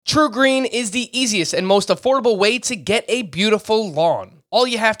True Green is the easiest and most affordable way to get a beautiful lawn. All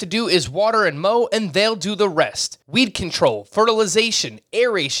you have to do is water and mow, and they'll do the rest. Weed control, fertilization,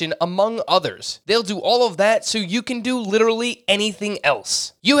 aeration, among others. They'll do all of that so you can do literally anything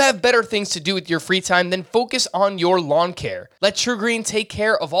else. You have better things to do with your free time than focus on your lawn care. Let True Green take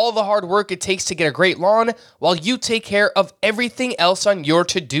care of all the hard work it takes to get a great lawn, while you take care of everything else on your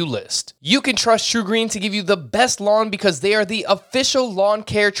to-do list. You can trust True Green to give you the best lawn because they are the official lawn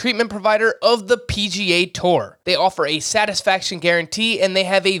care treatment provider of the PGA Tour. They offer a satisfaction guarantee, and they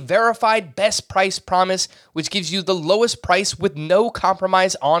have a verified best price promise, which gives you the lowest price with no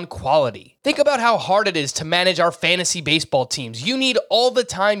compromise on quality. Think about how hard it is to manage our fantasy baseball teams. You need all the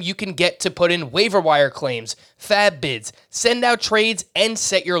time you can get to put in waiver wire claims, fab bids, send out trades, and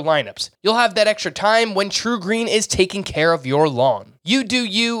set your lineups. You'll have that extra time when True Green is taking care of your lawn. You do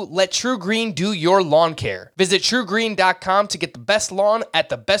you, let True Green do your lawn care. Visit truegreen.com to get the best lawn at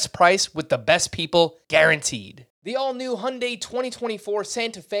the best price with the best people, guaranteed. The all-new Hyundai 2024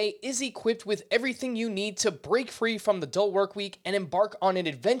 Santa Fe is equipped with everything you need to break free from the dull work week and embark on an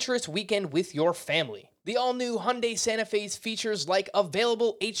adventurous weekend with your family. The all-new Hyundai Santa Fe's features like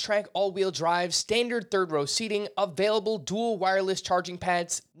available H-Track all-wheel drive, standard third-row seating, available dual wireless charging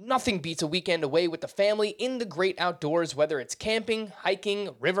pads. Nothing beats a weekend away with the family in the great outdoors, whether it's camping, hiking,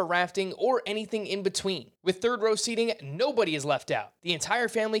 river rafting, or anything in between. With third-row seating, nobody is left out. The entire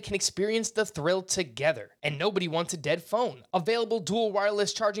family can experience the thrill together, and nobody wants a dead phone. Available dual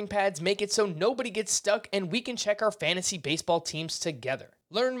wireless charging pads make it so nobody gets stuck, and we can check our fantasy baseball teams together.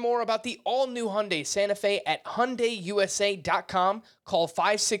 Learn more about the all-new Hyundai Santa Fe at HyundaiUSA.com. Call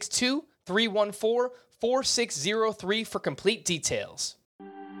 562-314-4603 for complete details.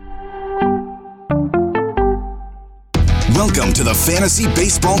 Welcome to the Fantasy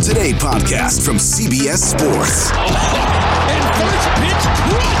Baseball Today podcast from CBS Sports. And first pitch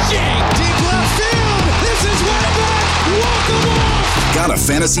crushing! Deep left field! This is way back! Walk the walk! Got a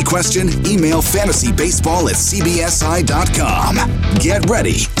fantasy question? Email fantasybaseball@cbsi.com. Get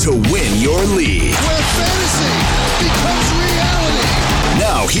ready to win your league. Where fantasy becomes reality.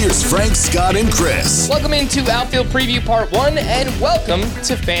 Now here's Frank, Scott, and Chris. Welcome into Outfield Preview Part 1, and welcome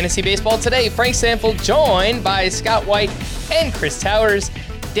to Fantasy Baseball Today. Frank Stanfield joined by Scott White and Chris Towers.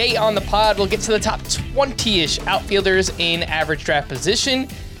 Today on the pod, we'll get to the top 20-ish outfielders in average draft position,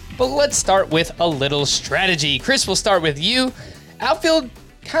 but let's start with a little strategy. Chris, we'll start with you. Outfield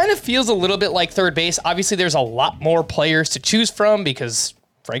kind of feels a little bit like third base. Obviously, there's a lot more players to choose from because,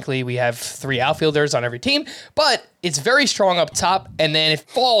 frankly, we have 3 outfielders on every team, but it's very strong up top, and then it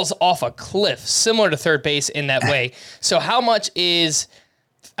falls off a cliff, similar to third base in that way. So how much is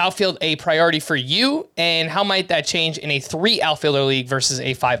outfield a priority for you, and how might that change in a 3 outfielder league versus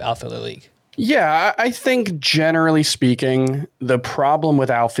a 5 outfielder league? Yeah, I think generally speaking, the problem with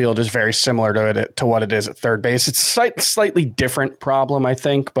outfield is very similar to what it is at third base. It's a slightly different problem, I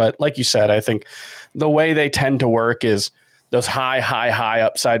think. But like you said, I think the way they tend to work is those high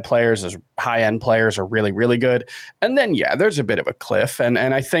upside players, those high-end players are really, really good. And then, yeah, there's a bit of a cliff. And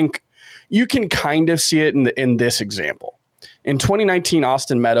I think you can kind of see it in this example. In 2019,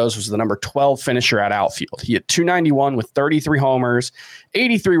 Austin Meadows was the number 12 finisher at outfield. He hit .291 with 33 homers,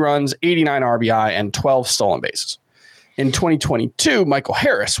 83 runs, 89 RBI, and 12 stolen bases. In 2022, Michael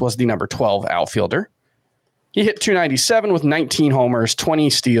Harris was the number 12 outfielder. He hit .297 with 19 homers, 20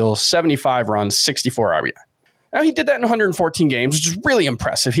 steals, 75 runs, 64 RBI. Now, he did that in 114 games, which is really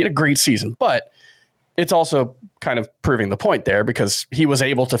impressive. He had a great season, but it's also kind of proving the point there because he was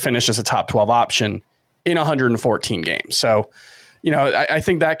able to finish as a top 12 option in 114 games. So, I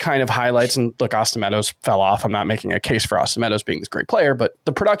think that kind of highlights, and look, Austin Meadows fell off. I'm not making a case for Austin Meadows being this great player, but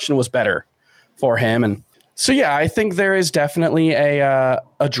the production was better for him. And so, yeah, I think there is definitely a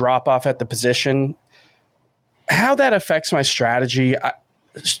drop off at the position. How that affects my strategy,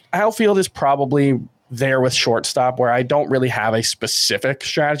 outfield is probably there with shortstop where I don't really have a specific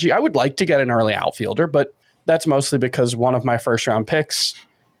strategy. I would like to get an early outfielder, but that's mostly because one of my first round picks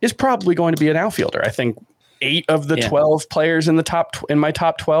is probably going to be an outfielder. I think 8 of the 12 players in my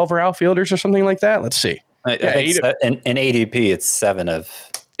top 12 are outfielders or something like that. Let's see. In ADP, it's 7 of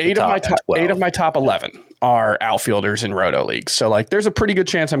 8 of my top 11 are outfielders in Roto leagues. So there's a pretty good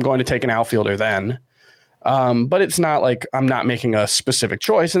chance I'm going to take an outfielder then. But it's not like I'm not making a specific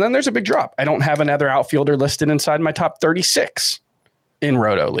choice. And then there's a big drop. I don't have another outfielder listed inside my top 36 in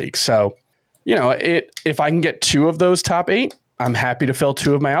Roto leagues. So, if I can get 2 of those top 8, I'm happy to fill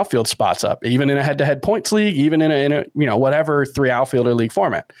 2 of my outfield spots up, even in a head-to-head points league, even in a whatever 3 outfielder league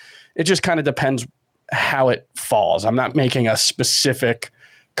format. It just kind of depends how it falls. I'm not making a specific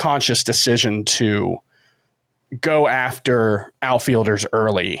conscious decision to go after outfielders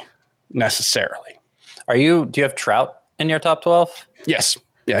early necessarily. Do you have Trout in your top 12? Yes.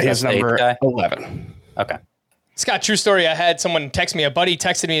 Yeah, he's number 11. Okay. Scott, true story. I had someone text me. A buddy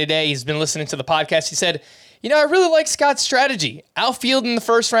texted me today. He's been listening to the podcast. He said, I really like Scott's strategy. Outfield in the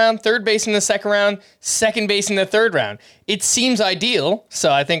first round, third base in the second round, second base in the third round. It seems ideal.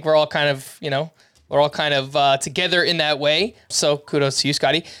 So I think we're all kind of, together in that way. So kudos to you,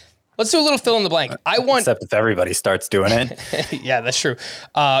 Scotty. Let's do a little fill in the blank. Except if everybody starts doing it. Yeah, that's true.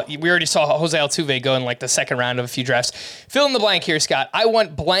 We already saw Jose Altuve go in like the second round of a few drafts. Fill in the blank here, Scott. I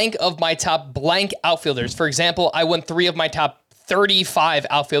want blank of my top blank outfielders. For example, I want 3 of my top 35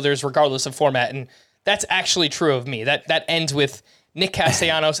 outfielders, regardless of format. And that's actually true of me. That ends with Nick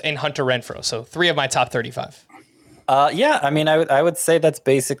Castellanos and Hunter Renfroe. So 3 of my top 35. Yeah, I mean, I would say that's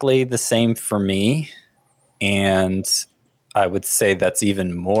basically the same for me. And I would say that's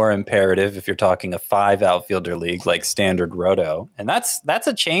even more imperative if you're talking a 5 outfielder league like standard roto. And that's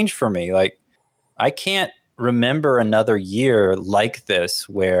a change for me. Like, I can't remember another year like this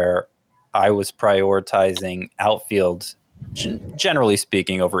where I was prioritizing outfield, generally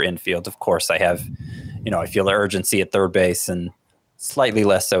speaking, over infield. Of course, I have, I feel the urgency at third base and slightly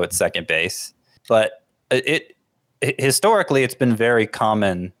less so at second base. But historically, it's been very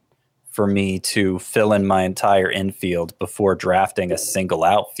common for me to fill in my entire infield before drafting a single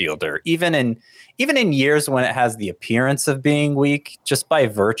outfielder, even in years when it has the appearance of being weak, just by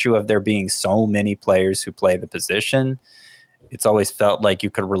virtue of there being so many players who play the position. It's always felt like you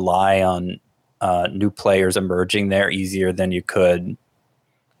could rely on new players emerging there easier than you could,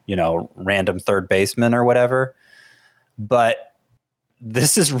 random third baseman or whatever. But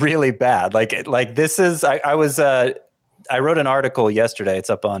this is really bad. Like this is, I wrote an article yesterday. It's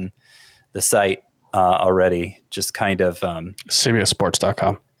up on the site already, just kind of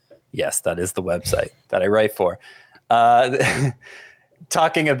CBSSports.com. Yes, that is the website that I write for.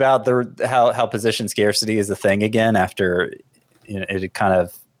 Talking about how position scarcity is a thing again after it kind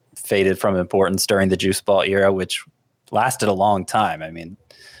of faded from importance during the juice ball era, which lasted a long time. I mean,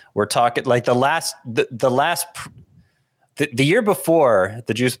 we're talking like the year before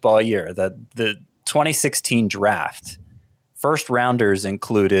the juice ball year, the 2016 draft. First rounders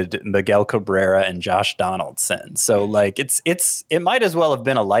included Miguel Cabrera and Josh Donaldson. So like it might as well have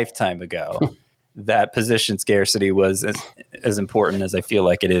been a lifetime ago that position scarcity was as important as I feel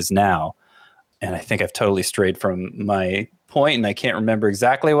like it is now. And I think I've totally strayed from my point and I can't remember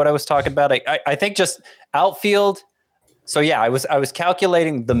exactly what I was talking about. I think just outfield. So yeah, I was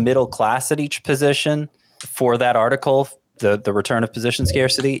calculating the middle class at each position for that article, the return of position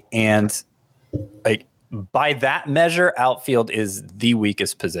scarcity. And like, by that measure, outfield is the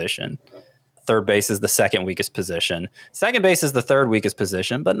weakest position. Third base is the second weakest position. Second base is the third weakest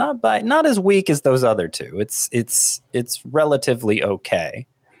position, but not as weak as those other two. It's relatively okay.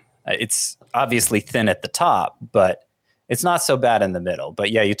 It's obviously thin at the top, but it's not so bad in the middle.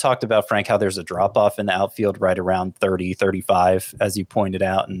 But yeah, you talked about, Frank, how there's a drop off in the outfield right around 30, 35, as you pointed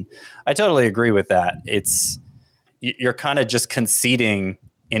out. And I totally agree with that. You're kind of just conceding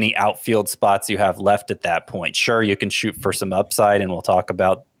any outfield spots you have left at that point. Sure, you can shoot for some upside, and we'll talk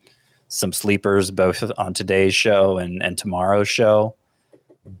about some sleepers both on today's show and tomorrow's show.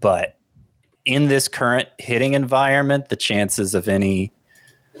 But in this current hitting environment, the chances of any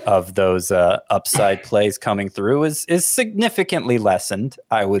of those upside plays coming through is significantly lessened,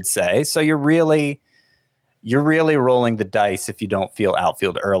 I would say. So you're really rolling the dice if you don't feel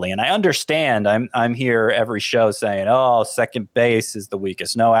outfield early. And I understand I'm here every show saying, oh, second base is the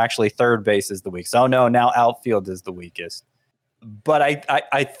weakest. No, actually third base is the weakest. Oh no, now outfield is the weakest. But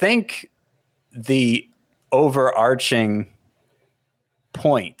I think the overarching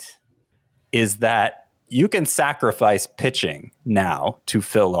point is that you can sacrifice pitching now to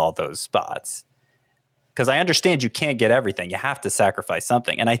fill all those spots. Because I understand you can't get everything. You have to sacrifice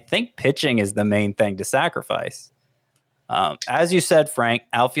something. And I think pitching is the main thing to sacrifice. As you said, Frank,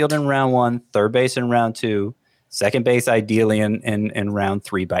 outfield in round 1, third base in round 2, second base ideally in round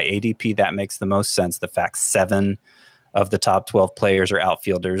 3 by ADP. That makes the most sense. The fact 7 of the top 12 players are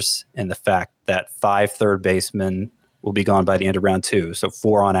outfielders, and the fact that 5 third basemen will be gone by the end of round 2. So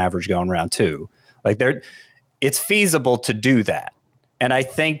 4 on average go in round 2. Like it's feasible to do that. And I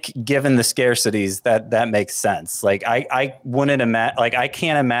think given the scarcities that makes sense. Like I wouldn't imagine, like I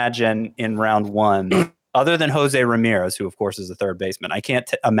can't imagine in round 1, other than Jose Ramirez, who of course is a third baseman, I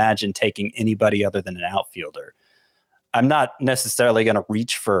can't imagine taking anybody other than an outfielder. I'm not necessarily going to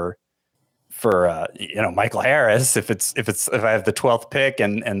reach for Michael Harris if I have the 12th pick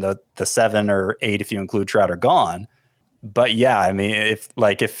and the 7 or 8 if you include Trout are gone. But yeah, I mean, if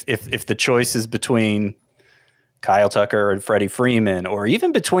the choice is between Kyle Tucker and Freddie Freeman, or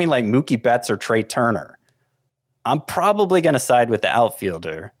even between like Mookie Betts or Trey Turner, I'm probably going to side with the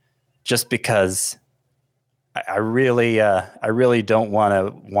outfielder just because I really don't want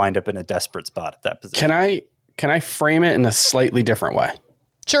to wind up in a desperate spot at that position. Can I frame it in a slightly different way?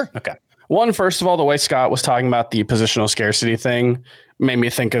 Sure. Okay. One, first of all, the way Scott was talking about the positional scarcity thing made me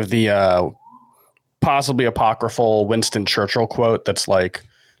think of the possibly apocryphal Winston Churchill quote that's like,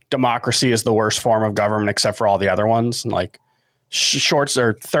 democracy is the worst form of government except for all the other ones. And like shorts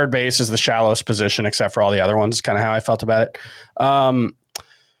or third base is the shallowest position except for all the other ones. Kind of how I felt about it.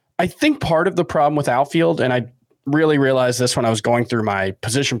 I think part of the problem with outfield, and I really realized this when I was going through my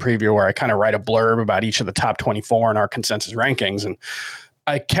position preview where I kind of write a blurb about each of the top 24 in our consensus rankings. And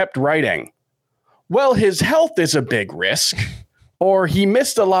I kept writing, well, his health is a big risk, or he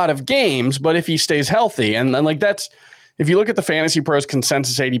missed a lot of games, but if he stays healthy, and then like that's, if you look at the Fantasy Pros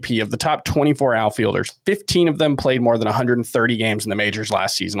consensus ADP of the top 24 outfielders, 15 of them played more than 130 games in the majors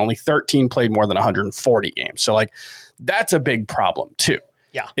last season. Only 13 played more than 140 games. So like that's a big problem too.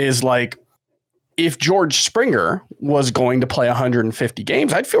 Yeah. Is like, if George Springer was going to play 150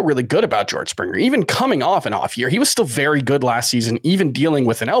 games, I'd feel really good about George Springer. Even coming off an off year, he was still very good last season, even dealing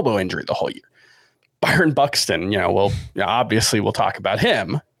with an elbow injury the whole year. Byron Buxton, obviously we'll talk about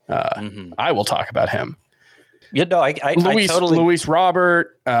him. I will talk about him. I totally. Luis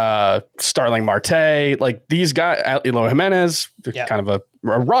Robert, Starling Marte, like these guys, Eloy Jimenez, kind of a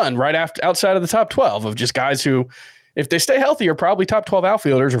run right after outside of the top 12 of just guys who, if they stay healthy, are probably top 12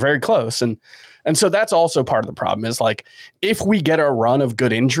 outfielders or very close. And so that's also part of the problem is like, if we get a run of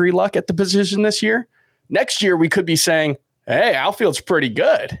good injury luck at the position this year, next year we could be saying, hey, outfield's pretty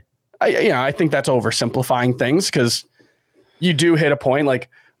good. I think that's oversimplifying things because you do hit a point. Like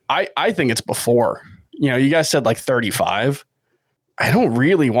I think it's before, you guys said like 35. I don't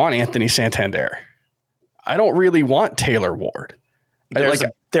really want Anthony Santander. I don't really want Taylor Ward.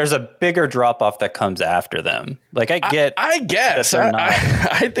 There's a bigger drop off that comes after them. Like I guess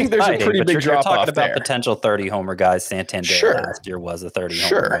I think there's a pretty big drop off. You're talking about potential 30 homer guys. Santander last year was a 30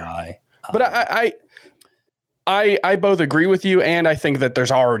 homer guy. But I both agree with you, and I think that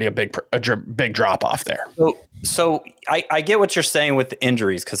there's already a big drop off there. So I get what you're saying with the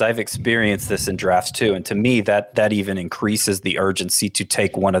injuries because I've experienced this in drafts too, and to me that even increases the urgency to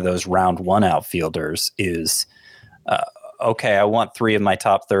take one of those round one outfielders. Is okay, I want 3 of my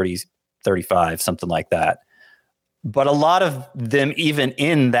top 30, 35, something like that. But a lot of them, even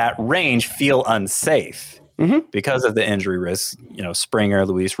in that range, feel unsafe because of the injury risk. Springer,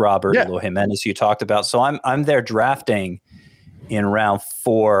 Luis Robert, Eloy Jimenez, you talked about. So I'm there drafting in round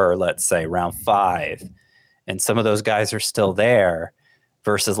 4, let's say round 5, and some of those guys are still there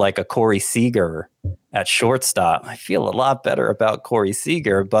versus like a Corey Seager at shortstop. I feel a lot better about Corey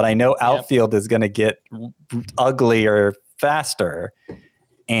Seager, but I know outfield is going to get uglier faster.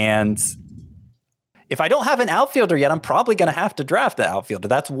 And if I don't have an outfielder yet, I'm probably going to have to draft the outfielder.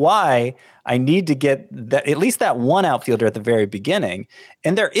 That's why I need to get at least that one outfielder at the very beginning.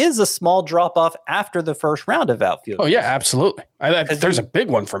 And there is a small drop off after the first round of outfielders. Oh yeah, absolutely. There's a big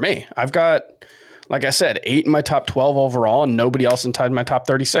one for me. I've got, like I said, 8 in my top 12 overall and nobody else inside my top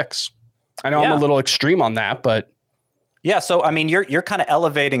 36. I know I'm a little extreme on that, but yeah. So, I mean, you're kind of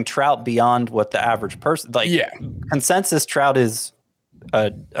elevating Trout beyond what the average person, consensus Trout is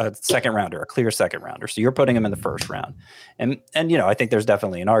a second rounder, a clear second rounder. So you're putting him in the first round. And I think there's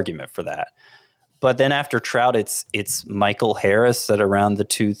definitely an argument for that. But then after Trout, it's Michael Harris at around the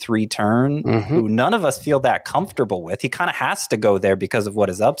 2-3 turn, who none of us feel that comfortable with. He kind of has to go there because of what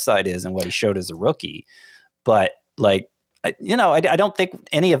his upside is and what he showed as a rookie. But I don't think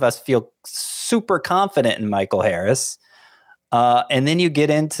any of us feel super confident in Michael Harris. And then you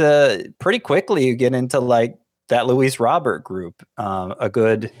get into like that Luis Robert group, a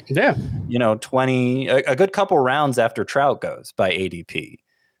good 20, a good couple rounds after Trout goes by ADP.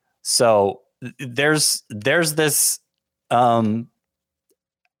 So there's this there's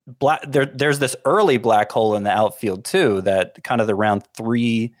this early black hole in the outfield too, that kind of the round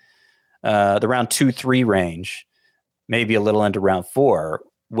 2-3 range, maybe a little into round 4,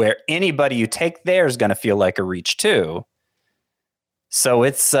 where anybody you take there is going to feel like a reach too. So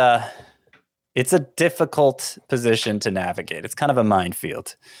it's a difficult position to navigate. It's kind of a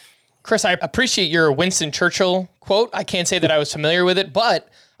minefield. Chris, I appreciate your Winston Churchill quote. I can't say that I was familiar with it, but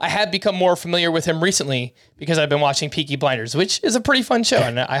I have become more familiar with him recently because I've been watching Peaky Blinders, which is a pretty fun show,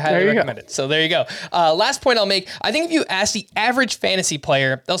 and I highly recommend it. So there you go. Last point I'll make, I think if you ask the average fantasy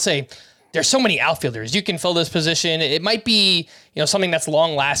player, they'll say, there's so many outfielders. You can fill this position. It might be, something that's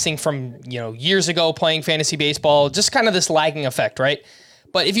long lasting from, years ago playing fantasy baseball, just kind of this lagging effect, right?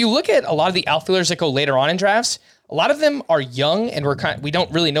 But if you look at a lot of the outfielders that go later on in drafts, a lot of them are young and we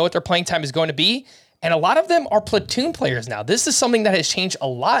don't really know what their playing time is going to be. And a lot of them are platoon players now. This is something that has changed a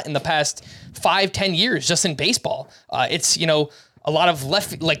lot in the past 5-10 years just in baseball. It's, a lot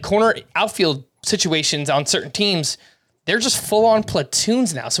of corner outfield situations on certain teams. They're just full on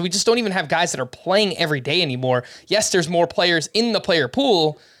platoons now. So we just don't even have guys that are playing every day anymore. Yes, there's more players in the player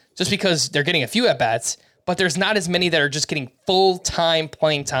pool just because they're getting a few at-bats, but there's not as many that are just getting full-time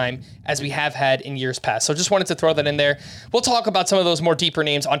playing time as we have had in years past. So just wanted to throw that in there. We'll talk about some of those more deeper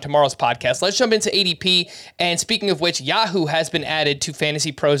names on tomorrow's podcast. Let's jump into ADP. And speaking of which, Yahoo has been added to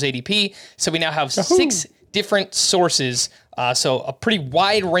Fantasy Pros ADP. So we now have 6 different sources. So a pretty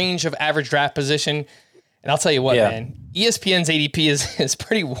wide range of average draft position. And I'll tell you what, man, ESPN's ADP is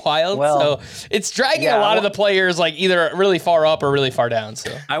pretty wild. Well, so it's dragging a lot of the players either really far up or really far down.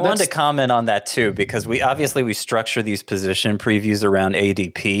 So I wanted to comment on that too, because we structure these position previews around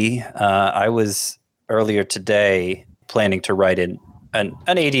ADP. I was earlier today planning to write in an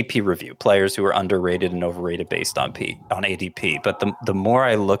ADP review, players who are underrated and overrated based on ADP. But the more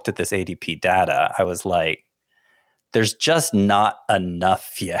I looked at this ADP data, I was like, there's just not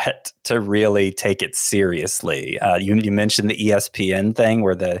enough yet to really take it seriously. You mentioned the ESPN thing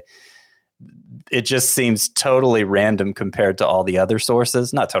where it just seems totally random compared to all the other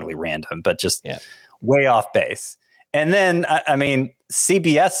sources. Not totally random, but just way off base. And then,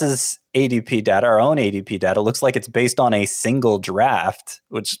 CBS's ADP data, our own ADP data, looks like it's based on a single draft,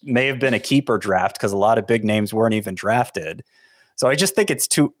 which may have been a keeper draft because a lot of big names weren't even drafted. So I just think it's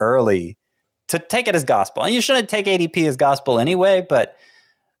too early to take it as gospel. And you shouldn't take ADP as gospel anyway, but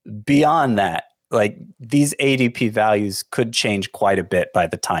beyond that, these ADP values could change quite a bit by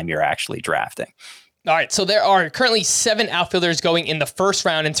the time you're actually drafting. All right, so there are currently 7 outfielders going in the first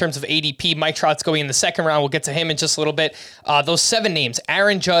round in terms of ADP. Mike Trout's going in the second round. We'll get to him in just a little bit. Those 7 names: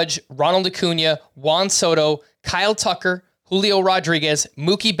 Aaron Judge, Ronald Acuna, Juan Soto, Kyle Tucker, Julio Rodriguez,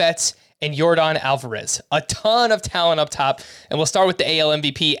 Mookie Betts, and Yordan Alvarez. A ton of talent up top. And we'll start with the AL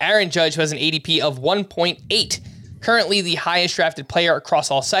MVP, Aaron Judge, who has an ADP of 1.8. Currently the highest drafted player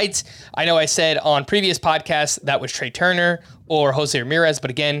across all sites. I know I said on previous podcasts that was Trey Turner or Jose Ramirez, but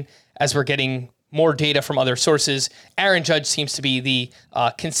again, as we're getting more data from other sources, Aaron Judge seems to be the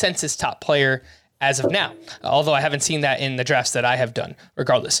consensus top player as of now, although I haven't seen that in the drafts that I have done,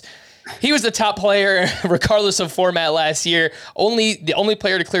 regardless. He was the top player, regardless of format last year. The only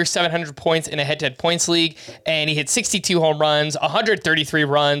player to clear 700 points in a head-to-head points league, and he hit 62 home runs, 133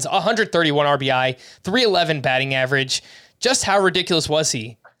 runs, 131 RBI, 311 batting average. Just how ridiculous was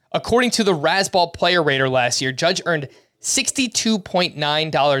he? According to the Razzball Player Rater last year, Judge earned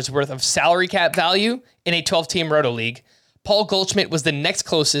 $62.9 worth of salary cap value in a 12-team Roto League. Paul Goldschmidt was the next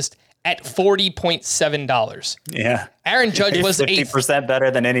closest at $40.7. Yeah. Aaron Judge was 50%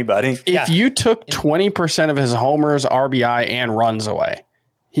 better than anybody. If you took 20% of his homers, RBI, and runs away,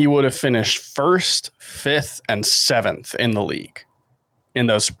 he would have finished 1st, 5th, and 7th in the league in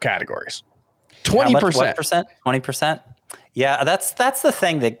those categories. 20%. What percent? 20%? Yeah, that's the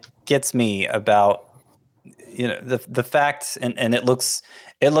thing that gets me about the fact, and it looks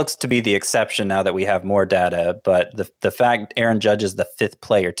to be the exception now that we have more data, but the fact Aaron Judge is the 5th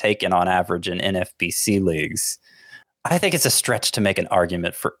player taken on average in NFBC leagues, I think it's a stretch to make an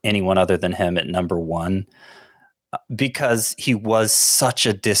argument for anyone other than him at number 1, because he was such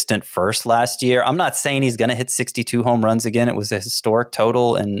a distant first last year. I'm not saying he's going to hit 62 home runs again. It was a historic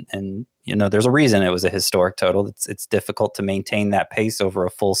total, and there's a reason it was a historic total. It's difficult to maintain that pace over a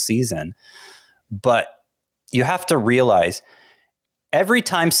full season, but you have to realize every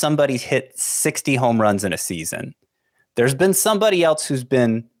time somebody hit 60 home runs in a season, there's been somebody else who's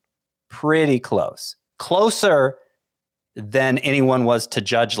been pretty closer than anyone was to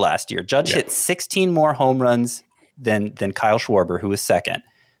Judge last year. Judge hit 16 more home runs than Kyle Schwarber, who was second.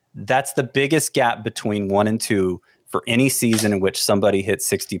 That's the biggest gap between 1 and 2 for any season in which somebody hit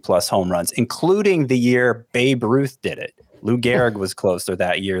 60 plus home runs, including the year Babe Ruth did it. Lou Gehrig was closer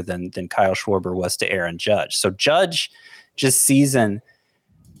that year than Kyle Schwarber was to Aaron Judge. So Judge just season,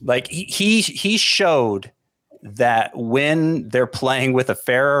 he showed that when they're playing with a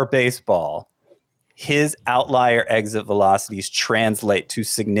fairer baseball, his outlier exit velocities translate to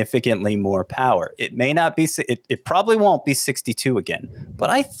significantly more power. It may not be, it probably won't be 62 again, but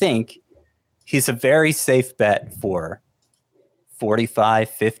I think he's a very safe bet for 45,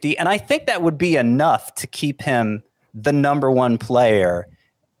 50. And I think that would be enough to keep him the number 1 player.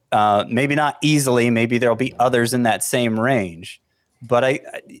 Maybe not easily. Maybe there'll be others in that same range, but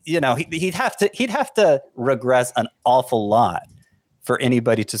he'd have to regress an awful lot for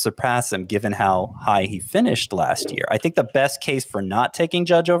anybody to surpass him, given how high he finished last year. I think the best case for not taking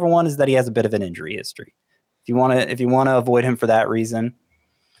Judge over one is that he has a bit of an injury history. If you want to avoid him for that reason,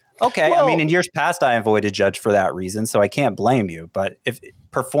 okay. Well, I mean, in years past, I avoided Judge for that reason, so I can't blame you. But if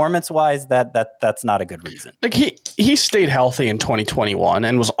performance-wise, that's not a good reason. Like he stayed healthy in 2021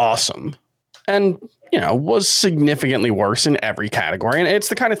 and was awesome, and was significantly worse in every category. And it's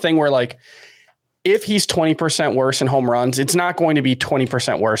the kind of thing where, like, if he's 20% worse in home runs, it's not going to be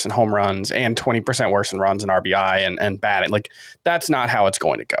 20% worse in home runs and 20% worse in runs and RBI and batting. Like, that's not how it's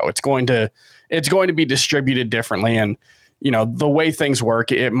going to go. It's going to be distributed differently. And, the way things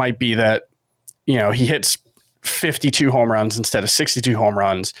work, it might be that, he hits 52 home runs instead of 62 home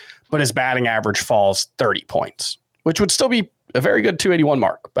runs, but his batting average falls 30 points, which would still be a very good 281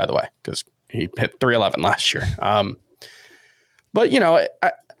 mark, by the way, because he hit 311 last year. But,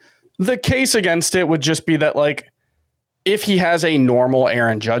 the case against it would just be that, like, if he has a normal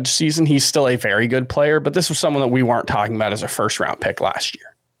Aaron Judge season, he's still a very good player. But this was someone that we weren't talking about as a first round pick last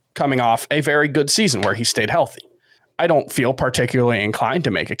year, coming off a very good season where he stayed healthy. I don't feel particularly inclined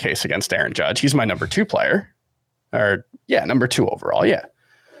to make a case against Aaron Judge. He's my number 2 player, number 2 overall. Yeah.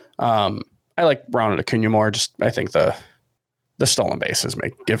 I like Ronald Acuna more. Just, I think the stolen bases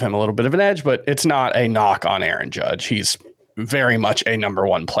may give him a little bit of an edge, but it's not a knock on Aaron Judge. He's very much a number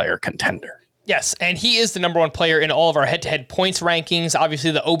 1 player contender. Yes, and he is the number 1 player in all of our head-to-head points rankings.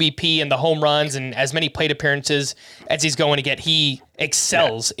 Obviously, the OBP and the home runs and as many plate appearances as he's going to get, he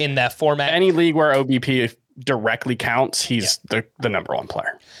excels in that format. Any league where OBP directly counts, he's the number 1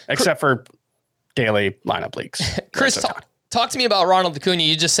 player, except for daily lineup leagues. Chris, talk to me about Ronald Acuna.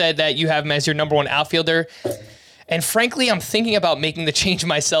 You just said that you have him as your number 1 outfielder. And frankly, I'm thinking about making the change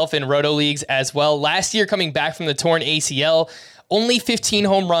myself in Roto leagues as well. Last year, coming back from the torn ACL, only 15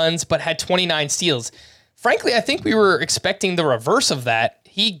 home runs, but had 29 steals. Frankly, I think we were expecting the reverse of that.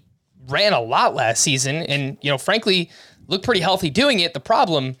 He ran a lot last season and, frankly, looked pretty healthy doing it. The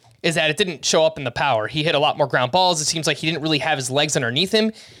problem is that it didn't show up in the power. He hit a lot more ground balls. It seems like he didn't really have his legs underneath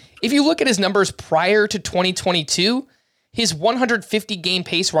him. If you look at his numbers prior to 2022, his 150 game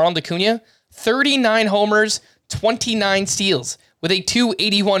pace, Ronald Acuna, 39 homers, 29 steals with a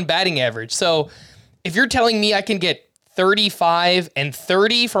 281 batting average. So if you're telling me I can get 35 and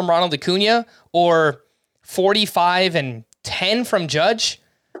 30 from Ronald Acuna or 45 and 10 from Judge,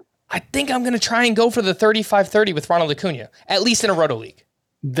 I think I'm going to try and go for the 35-30 with Ronald Acuna, at least in a Roto league.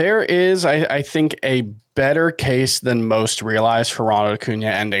 There is, I think, a better case than most realize for Ronald Acuna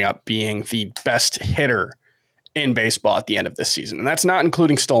ending up being the best hitter in baseball at the end of this season. And that's not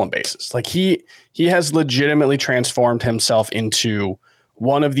including stolen bases. Like he has legitimately transformed himself into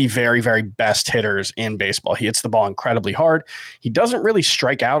one of the very, very best hitters in baseball. He hits the ball incredibly hard. He doesn't really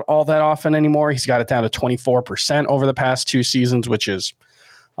strike out all that often anymore. He's got it down to 24% over the past 2 seasons, which is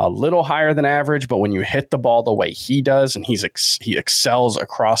a little higher than average. But when you hit the ball the way he does, and he excels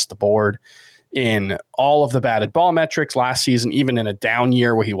across the board in all of the batted ball metrics last season, even in a down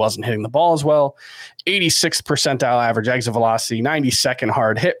year where he wasn't hitting the ball as well. 86th percentile average exit velocity, 92nd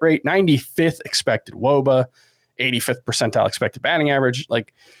hard hit rate, 95th expected WOBA, 85th percentile expected batting average.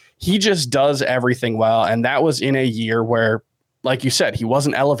 Like, he just does everything well. And that was in a year where, like you said, he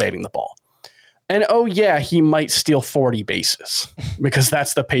wasn't elevating the ball. And oh yeah, he might steal 40 bases because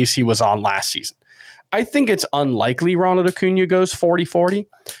that's the pace he was on last season. I think it's unlikely Ronald Acuna goes 40-40.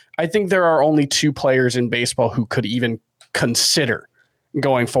 I think there are only 2 players in baseball who could even consider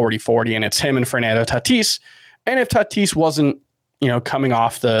going 40-40, and it's him and Fernando Tatis. And if Tatis wasn't, coming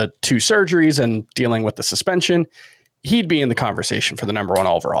off the 2 surgeries and dealing with the suspension, he'd be in the conversation for the number 1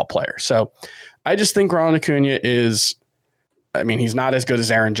 overall player. So I just think Ronald Acuna is, he's not as good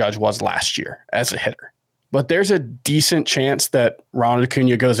as Aaron Judge was last year as a hitter. But there's a decent chance that Ronald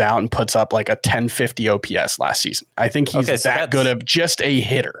Acuna goes out and puts up like a 1050 OPS last season. I think he's that good of just a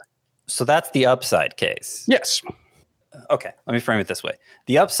hitter. So that's the upside case. Yes. Okay, let me frame it this way.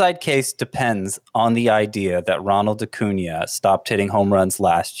 The upside case depends on the idea that Ronald Acuna stopped hitting home runs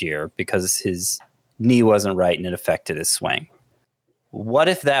last year because his knee wasn't right and it affected his swing. What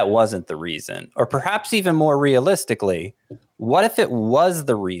if that wasn't the reason? Or perhaps even more realistically, what if it was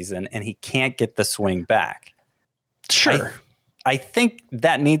the reason and he can't get the swing back? Sure. I think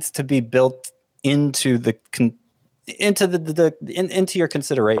that needs to be built into into your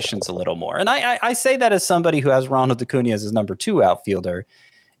considerations a little more. And I say that as somebody who has Ronald Acuna as his number 2 outfielder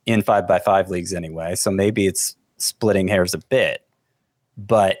in 5x5 leagues anyway. So maybe it's splitting hairs a bit,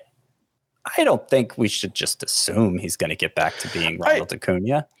 but I don't think we should just assume he's going to get back to being Ronald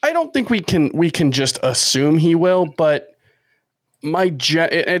Acuna. I don't think we can just assume he will, but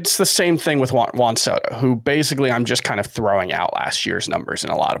It's the same thing with Juan Soto, who basically I'm just kind of throwing out last year's numbers in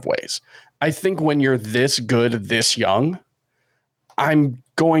a lot of ways. I think when you're this good, this young, I'm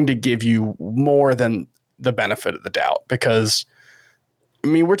going to give you more than the benefit of the doubt because, I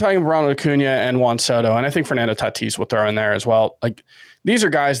mean, we're talking Ronald Acuna and Juan Soto, and I think Fernando Tatis will throw in there as well. Like, these are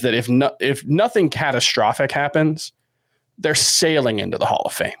guys that if nothing catastrophic happens, they're sailing into the Hall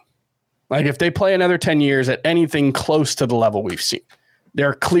of Fame. Like, if they play another 10 years at anything close to the level we've seen,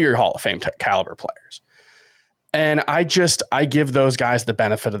 they're clear Hall of Fame caliber players. And I give those guys the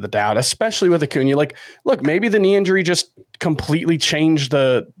benefit of the doubt, especially with Acuna. Like, look, maybe the knee injury just completely changed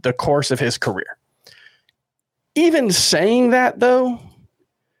the course of his career. Even saying that, though,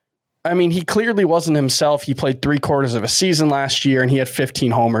 I mean, he clearly wasn't himself. He played 3/4 of a season last year, and he had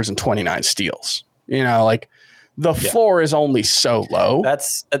 15 homers and 29 steals. You know, like, the floor is only so low.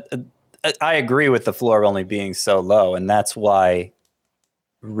 I agree with the floor only being so low, and that's why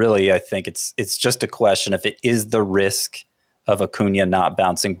really I think it's just a question if it is the risk of Acuna not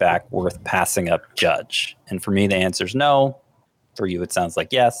bouncing back worth passing up Judge. And for me, the answer is no. For you, it sounds like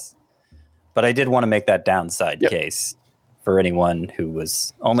yes. But I did want to make that downside case for anyone who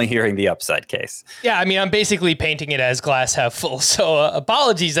was only hearing the upside case. Yeah, I mean, I'm basically painting it as glass half full. So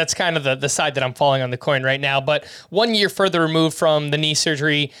apologies, that's kind of the side that I'm falling on the coin right now. But 1 year further removed from the knee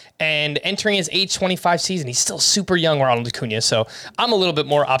surgery and entering his age 25 season, he's still super young, Ronald Acuna. So I'm a little bit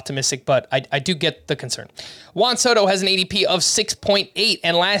more optimistic, but I do get the concern. Juan Soto has an ADP of 6.8,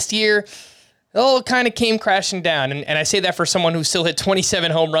 and last year, it all kind of came crashing down. And I say that for someone who still hit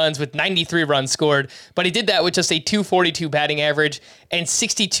 27 home runs with 93 runs scored, but he did that with just a 242 batting average and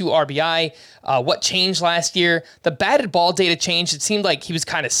 62 RBI. What changed last year? The batted ball data changed. It seemed like he was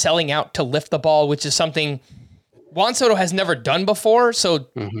kind of selling out to lift the ball, which is something Juan Soto has never done before. So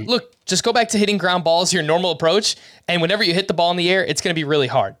look, just go back to hitting ground balls, your normal approach. And whenever you hit the ball in the air, it's going to be really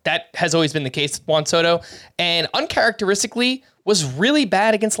hard. That has always been the case with Juan Soto. And uncharacteristically was really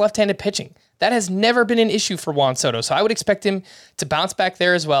bad against left-handed pitching. That has never been an issue for Juan Soto. So I would expect him to bounce back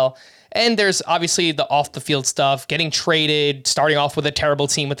there as well. And there's obviously the off-the-field stuff, getting traded, starting off with a terrible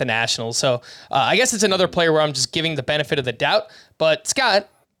team with the Nationals. So I guess it's another player where I'm just giving the benefit of the doubt. But Scott,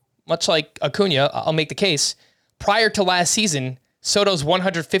 much like Acuna, I'll make the case. Prior to last season, Soto's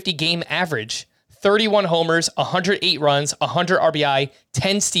 150-game average, 31 homers, 108 runs, 100 RBI,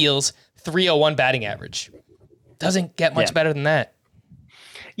 10 steals, 301 batting average. Doesn't get much better than that.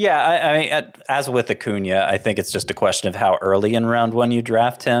 Yeah, I mean, as with Acuna, I think it's just a question of how early in round one you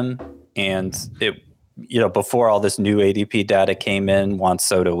draft him. And before all this new ADP data came in, Juan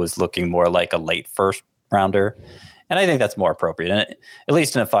Soto was looking more like a late first rounder. And I think that's more appropriate, at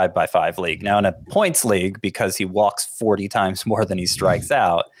least in a 5x5 league. Now, in a points league, because he walks 40 times more than he strikes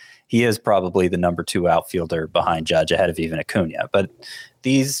out, he is probably the number 2 outfielder behind Judge, ahead of even Acuna. But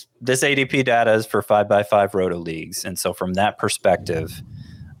this ADP data is for 5x5 roto leagues. And so from that perspective,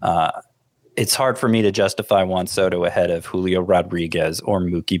 it's hard for me to justify Juan Soto ahead of Julio Rodriguez or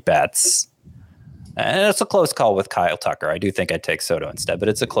Mookie Betts. And it's a close call with Kyle Tucker. I do think I'd take Soto instead, but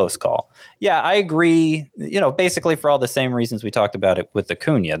it's a close call. Yeah, I agree. Basically for all the same reasons we talked about it with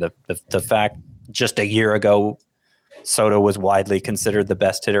Acuna. The fact just a year ago, Soto was widely considered the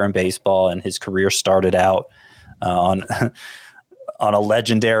best hitter in baseball, and his career started out on a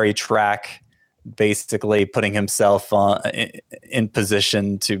legendary track, basically putting himself in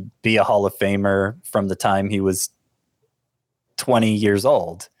position to be a Hall of Famer from the time he was 20 years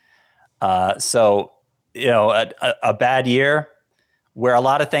old. So a bad year where a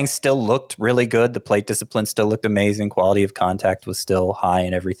lot of things still looked really good. The plate discipline still looked amazing. Quality of contact was still high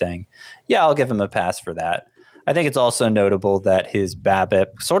and everything. Yeah, I'll give him a pass for that. I think it's also notable that his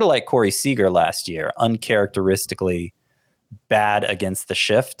BABIP, sort of like Corey Seager last year, uncharacteristically bad against the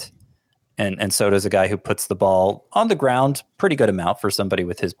shift. And Soto's a guy who puts the ball on the ground pretty good amount for somebody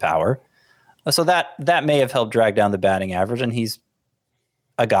with his power. So that may have helped drag down the batting average, and he's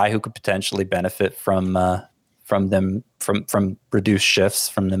a guy who could potentially benefit from reduced shifts,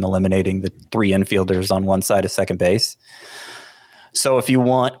 from them eliminating the 3 infielders on one side of second base. So if you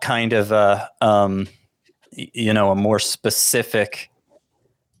want kind of a more specific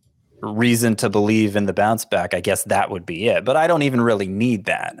reason to believe in the bounce back, I guess that would be it. But I don't even really need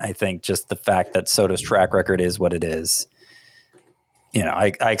that. I think just the fact that Soto's track record is what it is.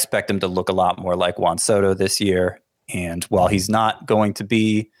 I expect him to look a lot more like Juan Soto this year. And while he's not going to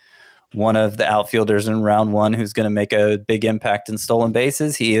be one of the outfielders in round one who's going to make a big impact in stolen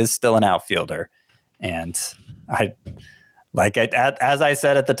bases, he is still an outfielder. And as I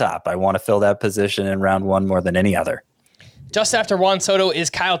said at the top, I want to fill that position in round one more than any other. Just after Juan Soto is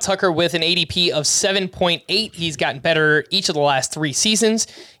Kyle Tucker with an ADP of 7.8. He's gotten better each of the last 3 seasons.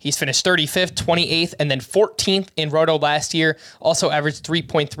 He's finished 35th, 28th, and then 14th in Roto last year. Also averaged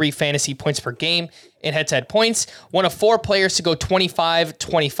 3.3 fantasy points per game in head-to-head points. One of 4 players to go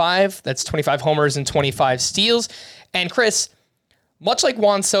 25-25. That's 25 homers and 25 steals. And Chris, much like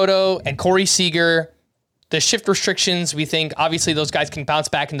Juan Soto and Corey Seager, the shift restrictions, we think obviously those guys can bounce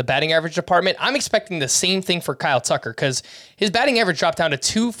back in the batting average department. I'm expecting the same thing for Kyle Tucker because his batting average dropped down to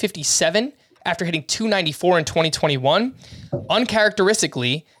 257 after hitting 294 in 2021.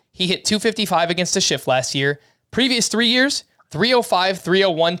 Uncharacteristically, he hit 255 against a shift last year. Previous 3 years, 305,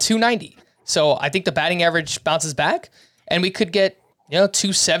 301, 290. So I think the batting average bounces back and we could get,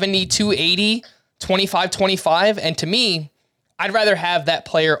 270, 280, 25, 25. And to me, I'd rather have that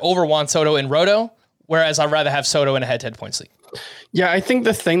player over Juan Soto in Roto, whereas I'd rather have Soto in a head-to-head points league. Yeah, I think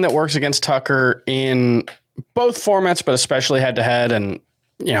the thing that works against Tucker in both formats, but especially head-to-head, and,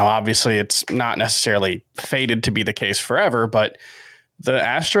 obviously it's not necessarily fated to be the case forever, but the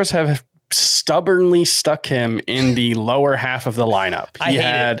Astros have stubbornly stuck him in the lower half of the lineup.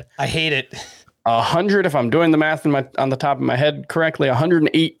 I hate it. 100, if I'm doing the math on the top of my head correctly,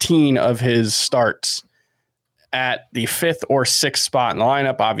 118 of his starts at the 5th or 6th spot in the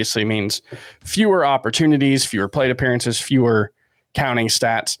lineup obviously means fewer opportunities, fewer plate appearances, fewer counting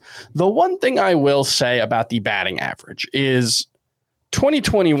stats. The one thing I will say about the batting average is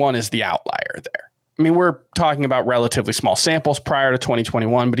 2021 is the outlier there. I mean, we're talking about relatively small samples prior to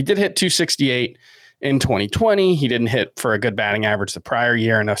 2021, but he did hit 268 in 2020. He didn't hit for a good batting average the prior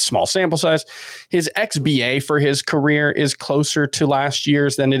year in a small sample size. His XBA for his career is closer to last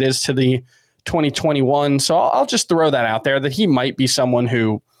year's than it is to the 2021. So I'll just throw that out there that he might be someone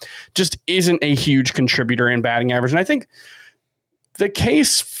who just isn't a huge contributor in batting average. And I think the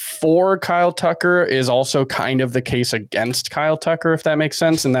case for Kyle Tucker is also kind of the case against Kyle Tucker, if that makes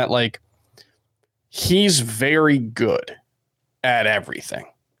sense. And that he's very good at everything.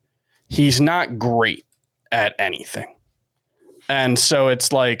 He's not great at anything. And so it's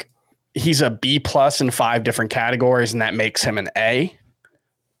he's a B+ in 5 different categories and that makes him an A.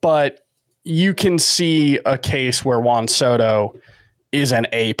 But you can see a case where Juan Soto is an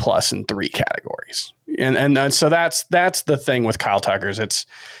A+ in 3 categories. And so that's the thing with Kyle Tucker's. It's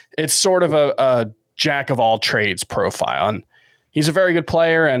sort of a jack of all trades profile. And he's a very good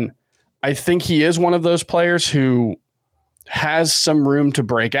player. And I think he is one of those players who has some room to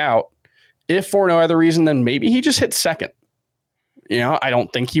break out. If for no other reason, then maybe he just hits second. I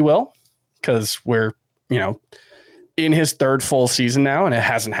don't think he will because we're, in his 3rd full season now, and it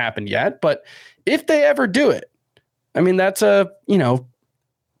hasn't happened yet. But if they ever do it, I mean, that's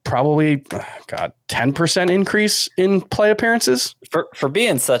probably 10% increase in play appearances. For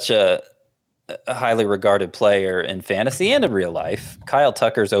being such a highly regarded player in fantasy and in real life, Kyle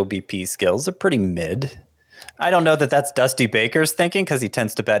Tucker's OBP skills are pretty mid. I don't know that that's Dusty Baker's thinking because he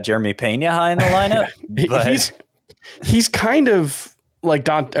tends to bat Jeremy Pena high in the lineup. But he's kind of like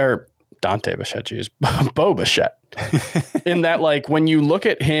Dante Bichette, Bo Bichette. In that, when you look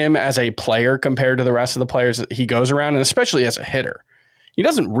at him as a player compared to the rest of the players that he goes around, and especially as a hitter, he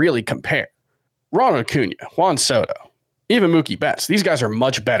doesn't really compare. Ronald Acuna, Juan Soto, even Mookie Betts, these guys are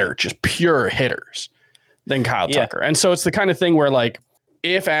much better, just pure hitters than Kyle Tucker. And so it's the kind of thing where,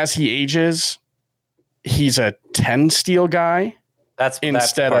 if as he ages, he's a 10 steal guy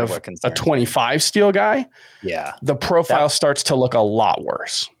instead of a 25 steal guy, the profile starts to look a lot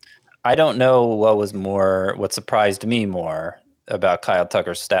worse. I don't know what surprised me more about Kyle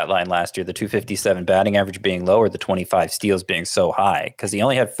Tucker's stat line last year, the 257 batting average being low or the 25 steals being so high, because he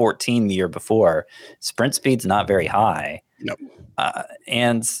only had 14 the year before. Sprint speed's not very high. Nope.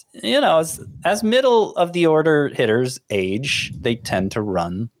 And, as middle of the order hitters age, they tend to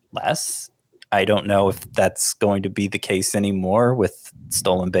run less. I don't know if that's going to be the case anymore with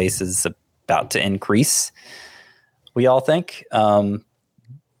stolen bases about to increase, we all think.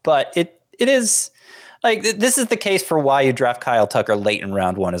 But it is this is the case for why you draft Kyle Tucker late in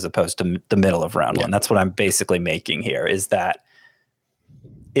round 1 as opposed to the middle of round 1. That's what I'm basically making here is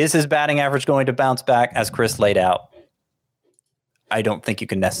his batting average going to bounce back as Chris laid out? I don't think you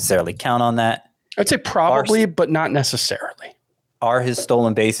can necessarily count on that. I'd say probably, but not necessarily. Are his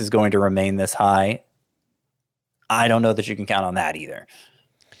stolen bases going to remain this high? I don't know that you can count on that either.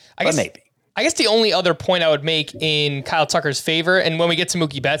 Maybe. I guess the only other point I would make in Kyle Tucker's favor, and when we get to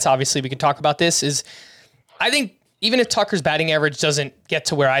Mookie Betts, obviously we can talk about this, is I think even if Tucker's batting average doesn't get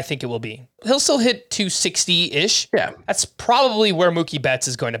to where I think it will be, he'll still hit 260-ish. Yeah. That's probably where Mookie Betts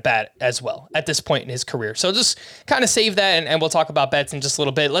is going to bat as well at this point in his career. So just kind of save that, and we'll talk about Betts in just a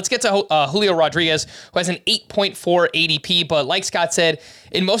little bit. Let's get to Julio Rodriguez, who has an 8.4 ADP, but like Scott said,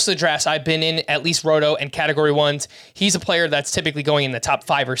 in most of the drafts I've been in, at least Roto and Category 1s, he's a player that's typically going in the top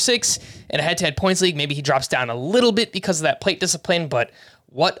 5 or 6. In a head-to-head points league, maybe he drops down a little bit because of that plate discipline, but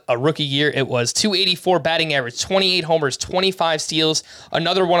what a rookie year it was. 284 batting average, 28 homers, 25 steals.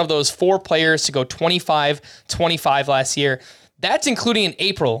 Another one of those 4 players to go 25-25 last year. That's including in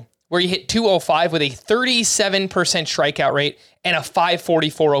April, where he hit 205 with a 37% strikeout rate and a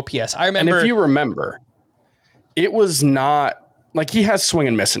 544 OPS. I remember. And if you remember, it was not like he has swing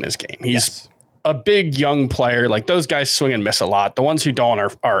and miss in his game. He's a big young player. Like those guys swing and miss a lot. The ones who don't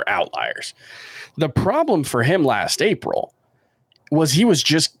are outliers. The problem for him last April was he was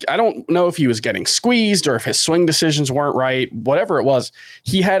just, I don't know if he was getting squeezed or if his swing decisions weren't right, whatever it was,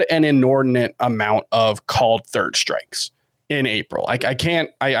 he had an inordinate amount of called third strikes in April. I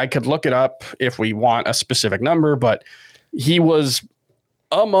could look it up if we want a specific number, but he was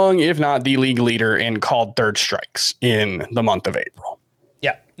among, if not the league leader in called third strikes in the month of April.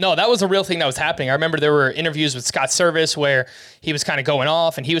 Yeah, no, that was a real thing that was happening. I remember there were interviews with Scott Service where he was kind of going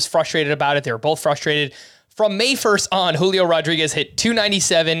off and he was frustrated about it. They were both frustrated. From May 1st on, Julio Rodriguez hit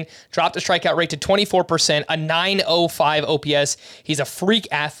 297, dropped the strikeout rate to 24%, a 905 OPS. He's a freak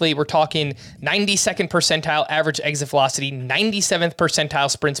athlete. We're talking 92nd percentile average exit velocity, 97th percentile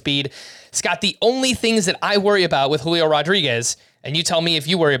sprint speed. Scott, the only things that I worry about with Julio Rodriguez, and you tell me if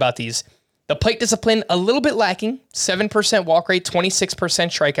you worry about these, the plate discipline, a little bit lacking, 7% walk rate, 26%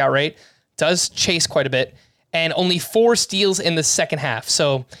 strikeout rate, does chase quite a bit, and only 4 steals in the second half.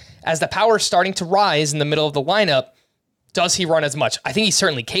 So as the power is starting to rise in the middle of the lineup, does he run as much? I think he's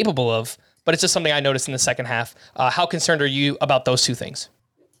certainly capable of, but it's just something I noticed in the second half. How concerned are you about those two things?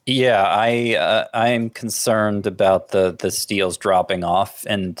 Yeah, I'm concerned about the steals dropping off,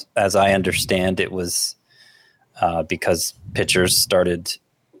 and as I understand, it was because pitchers started,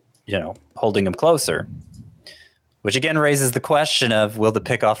 holding him closer. Which again raises the question of, will the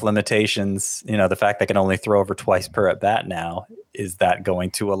pickoff limitations, the fact they can only throw over twice per at bat now, is that going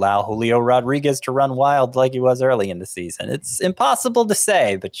to allow Julio Rodriguez to run wild like he was early in the season? It's impossible to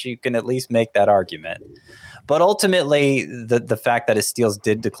say, but you can at least make that argument. But ultimately, the fact that his steals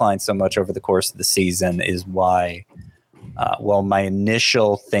did decline so much over the course of the season is why, my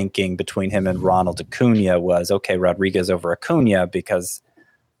initial thinking between him and Ronald Acuna was, okay, Rodriguez over Acuna, because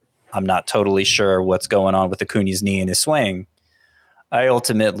I'm not totally sure what's going on with Acuna's knee and his swing. I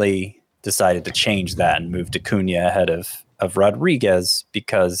ultimately decided to change that and move Acuna ahead of Rodriguez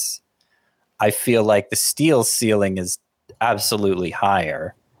because I feel like the steal ceiling is absolutely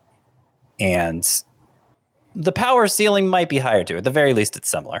higher and the power ceiling might be higher too. At the very least, it's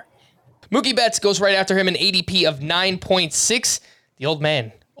similar. Mookie Betts goes right after him, an ADP of 9.6. The old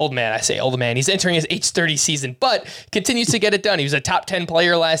man. He's entering his age 30 season, but continues to get it done. He was a top 10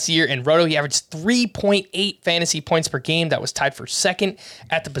 player last year in Roto. He averaged 3.8 fantasy points per game. That was tied for second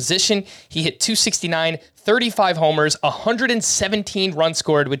at the position. He hit 269, 35 homers, 117 runs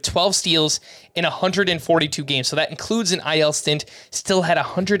scored with 12 steals in 142 games. So that includes an IL stint. Still had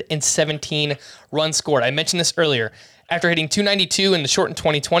 117 runs scored. I mentioned this earlier. After hitting 292 in the shortened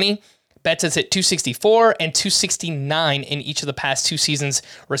 2020, Betts has hit 264 and 269 in each of the past 2 seasons,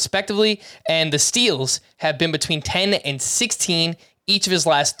 respectively, and the steals have been between 10 and 16 each of his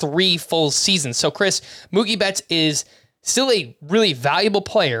last 3 full seasons. So, Chris, Mookie Betts is still a really valuable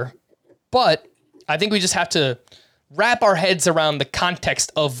player, but I think we just have to wrap our heads around the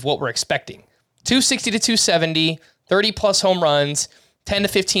context of what we're expecting. 260 to 270, 30-plus home runs, 10 to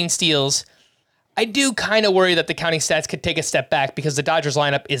 15 steals. I do kind of worry that the counting stats could take a step back because the Dodgers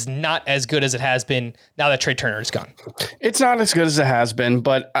lineup is not as good as it has been now that Trey Turner is gone. It's not as good as it has been,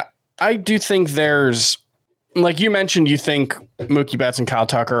 but I do think there's, like you mentioned, you think Mookie Betts and Kyle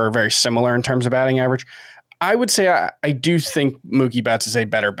Tucker are very similar in terms of batting average. I would say I do think Mookie Betts is a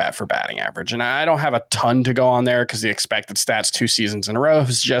better bet for batting average. And I don't have a ton to go on there because the expected stats 2 seasons in a row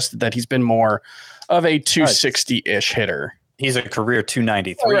have suggested that he's been more of a 260-ish hitter. He's a career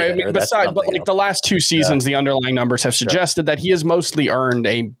 293. Right. I mean, but like the last 2 seasons, the underlying numbers have suggested that he has mostly earned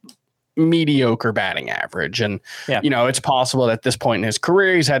a mediocre batting average. And, it's possible that at this point in his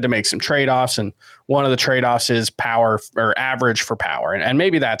career, he's had to make some trade-offs. And one of the trade-offs is power or average for power. And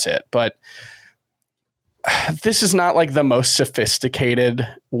maybe that's it. But this is not like the most sophisticated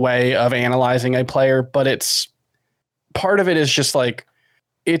way of analyzing a player, but it's part of it is just like,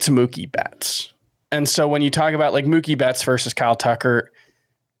 it's Mookie Betts. And so when you talk about like Mookie Betts versus Kyle Tucker,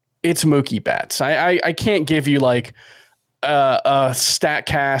 it's Mookie Betts. I can't give you like a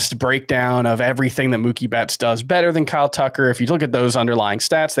StatCast breakdown of everything that Mookie Betts does better than Kyle Tucker. If you look at those underlying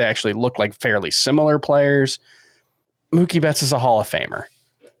stats, they actually look like fairly similar players. Mookie Betts is a Hall of Famer.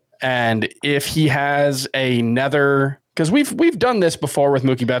 And if he has another, because we've done this before with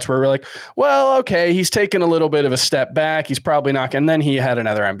Mookie Betts where we're like, well, okay, he's taken a little bit of a step back. He's probably not. And then he had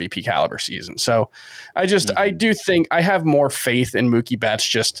another MVP caliber season. So I do think I have more faith in Mookie Betts.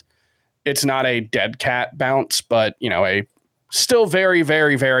 Just it's not a dead cat bounce, but a still very,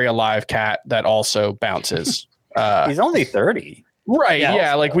 very, very alive cat that also bounces. He's only 30. Right.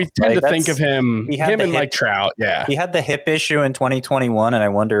 Yeah. Like we tend to think of him and like Trout. Yeah. He had the hip issue in 2021. And I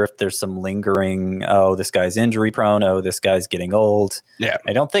wonder if there's some lingering, this guy's injury prone. This guy's getting old. Yeah.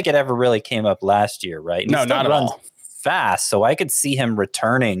 I don't think it ever really came up last year. Right. No, not at all. Fast. So I could see him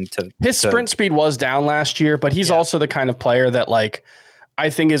returning to his sprint speed was down last year, but he's also the kind of player that like, I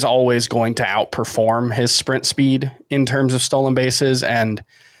think is always going to outperform his sprint speed in terms of stolen bases. And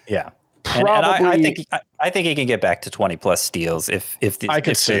probably, I think he can get back to 20 plus steals if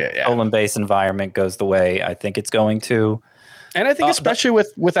the stolen base environment goes the way I think it's going to. And I think especially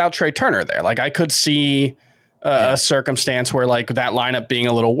without Trey Turner there, like I could see a circumstance where like that lineup being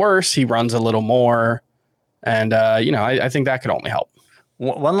a little worse, he runs a little more. And, I think that could only help.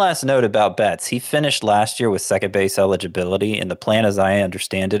 One last note about Betts. He finished last year with second base eligibility, and the plan, as I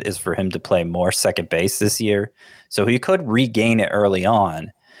understand it, is for him to play more second base this year. So he could regain it early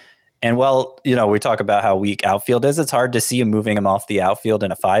on. And we talk about how weak outfield is. It's hard to see him moving him off the outfield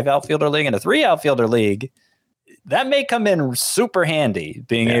in a 5 outfielder league. In a 3 outfielder league, that may come in super handy,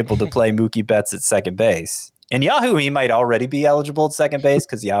 being able to play Mookie Betts at second base. In Yahoo, he might already be eligible at second base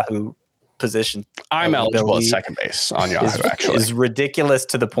because Yahoo position. I'm eligible at second base on Yahoo, actually. Is ridiculous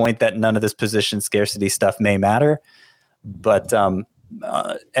to the point that none of this position scarcity stuff may matter. But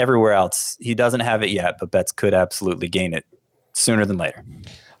everywhere else, he doesn't have it yet, but Betts could absolutely gain it sooner than later.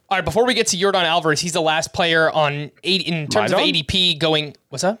 All right, before we get to Yordan Alvarez, he's the last player in terms of ADP going.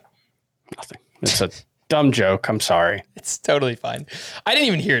 What's up? Nothing. It's a dumb joke. I'm sorry. It's totally fine. I didn't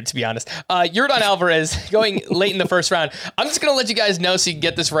even hear it, to be honest. Yordan Alvarez going late in the first round. I'm just going to let you guys know so you can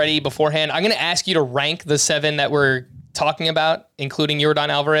get this ready beforehand. I'm going to ask you to rank the 7 that we're talking about, including Yordan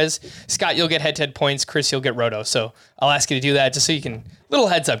Alvarez. Scott, you'll get head-to-head points. Chris, you'll get roto. So I'll ask you to do that just so you can, little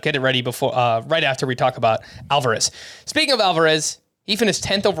heads up, get it ready before right after we talk about Alvarez. Speaking of Alvarez, he finished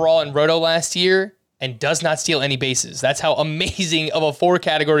 10th overall in roto last year and does not steal any bases. That's how amazing of a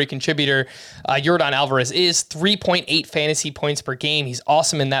 4-category contributor Yordan Alvarez is. 3.8 fantasy points per game. He's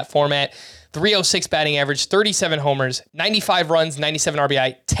awesome in that format. 306 batting average, 37 homers, 95 runs, 97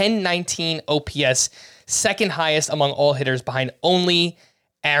 RBI, 1019 OPS, second highest among all hitters behind only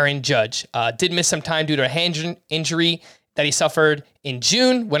Aaron Judge. Did miss some time due to a hand injury that he suffered in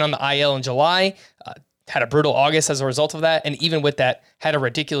June, went on the IL in July, had a brutal August as a result of that, and even with that, had a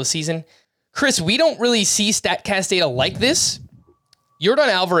ridiculous season. Chris, we don't really see StatCast data like this. Yordan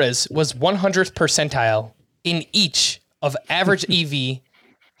Alvarez was 100th percentile in each of average EV,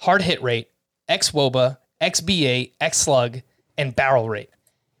 hard hit rate, xWOBA, xBA, xSlug, and barrel rate.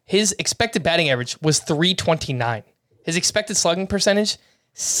 His expected batting average was 329. His expected slugging percentage,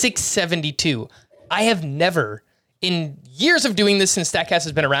 672. I have never, in years of doing this since StatCast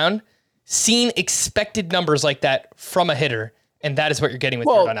has been around, seen expected numbers like that from a hitter, and that is what you're getting with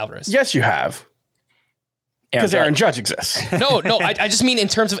Yordan Alvarez. Yes, you have. Because Aaron Judge exists. No, I just mean in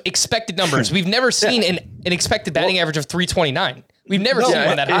terms of expected numbers. We've never seen an expected batting average of 329. We've never seen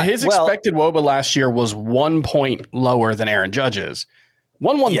one that high. His expected WOBA last year was 1 point lower than Aaron Judge's.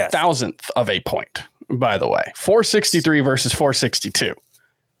 1/1000th of a point, by the way. 463 versus 462.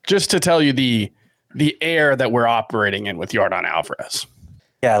 Just to tell you the air that we're operating in with Yordan Alvarez.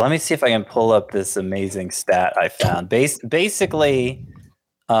 Yeah, let me see if I can pull up this amazing stat I found. Basically,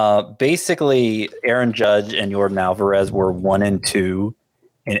 Aaron Judge and Yordan Alvarez were 1 and 2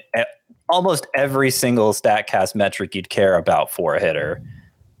 in almost every single StatCast metric you'd care about for a hitter.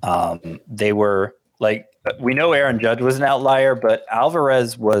 They were like, we know Aaron Judge was an outlier, but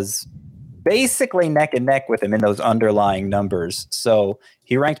Alvarez was basically neck and neck with him in those underlying numbers. So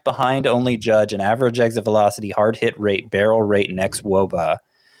he ranked behind only Judge in average exit velocity, hard hit rate, barrel rate, and xWOBA.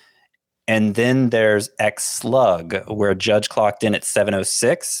 And then there's xSlug, where Judge clocked in at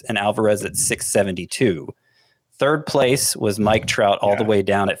 706 and Alvarez at 672. Third place was Mike Trout all the way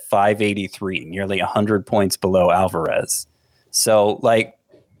down at 583, nearly 100 points below Alvarez. So, like,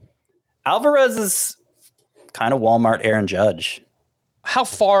 Alvarez is kind of Walmart Aaron Judge. How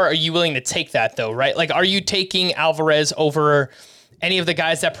far are you willing to take that, though, right? Like, are you taking Alvarez over any of the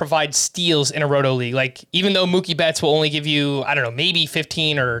guys that provide steals in a Roto league? Like, even though Mookie Betts will only give you, I don't know, maybe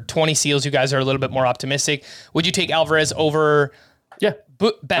 15 or 20 steals, you guys are a little bit more optimistic. Would you take Alvarez over Yeah.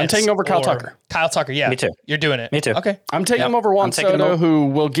 Betts? I'm taking over Kyle Tucker. Kyle Tucker, yeah. Me too. You're doing it. Me too. Okay. I'm taking him over Juan Soto, who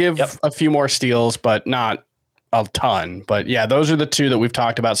will give a few more steals, but not a ton. But yeah, those are the two that we've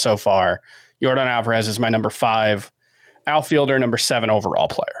talked about so far. Yordan Alvarez is my number 5 outfielder, number 7 overall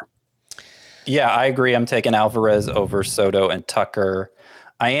player. Yeah, I agree. I'm taking Alvarez over Soto and Tucker.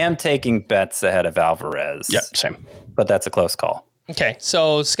 I am taking Betts ahead of Alvarez. Yeah, same. But that's a close call. Okay.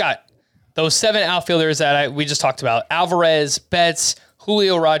 So, Scott, those 7 outfielders that we just talked about, Alvarez, Betts,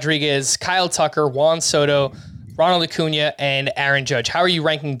 Julio Rodriguez, Kyle Tucker, Juan Soto, Ronald Acuna, and Aaron Judge. How are you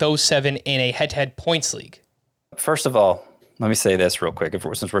ranking those 7 in a head-to-head points league? First of all, let me say this real quick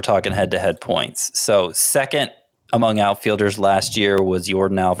since we're talking head-to-head points. So second among outfielders last year was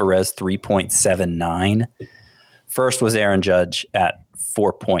Yordan Alvarez, 3.79. First was Aaron Judge at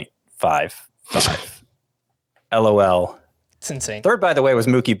 4.55. LOL. It's insane. Third, by the way, was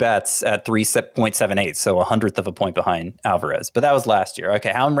Mookie Betts at 3.78, so 1/100th of a point behind Alvarez. But that was last year.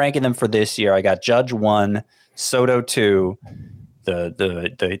 Okay, how I'm ranking them for this year, I got Judge 1, Soto 2,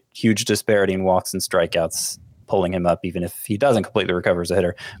 the huge disparity in walks and strikeouts pulling him up, even if he doesn't completely recover as a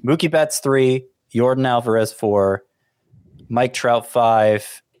hitter. Mookie Betts 3, Yordan Alvarez 4, Mike Trout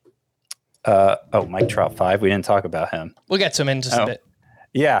 5. Mike Trout 5. We didn't talk about him. We'll get to him in just a bit.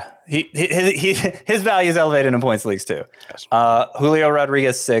 Yeah, his value is elevated in points leagues too. Julio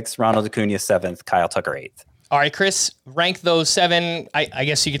Rodriguez 6, Ronald Acuna 7th, Kyle Tucker 8th. All right, Chris, rank those 7. I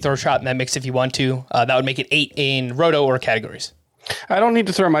guess you could throw Trout in that mix if you want to. That would make it 8 in Roto or categories. I don't need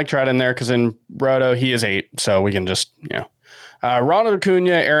to throw Mike Trout in there because in Roto, he is 8. So we can just, Ronald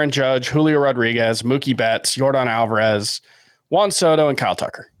Acuna, Aaron Judge, Julio Rodriguez, Mookie Betts, Yordan Alvarez, Juan Soto, and Kyle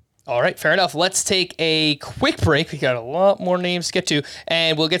Tucker. All right, fair enough. Let's take a quick break. We got a lot more names to get to,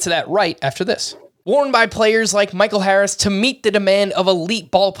 and we'll get to that right after this. Worn by players like Michael Harris to meet the demand of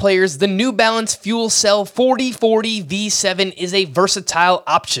elite ball players, the New Balance Fuel Cell 4040 V7 is a versatile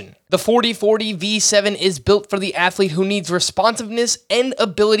option. The 4040 V7 is built for the athlete who needs responsiveness and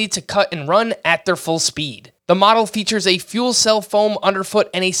ability to cut and run at their full speed. The model features a fuel cell foam underfoot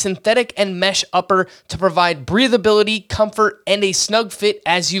and a synthetic and mesh upper to provide breathability, comfort, and a snug fit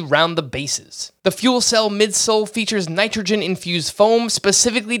as you round the bases. The fuel cell midsole features nitrogen-infused foam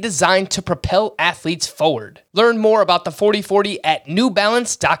specifically designed to propel athletes forward. Learn more about the 4040 at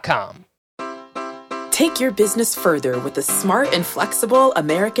newbalance.com. Take your business further with the smart and flexible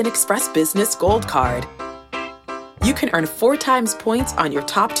American Express Business Gold Card. You can earn 4 times points on your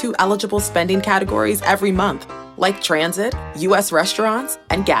top 2 eligible spending categories every month, like transit, U.S. restaurants,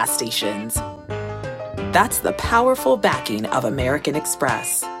 and gas stations. That's the powerful backing of American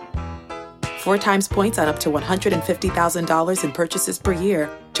Express. 4 times points on up to $150,000 in purchases per year.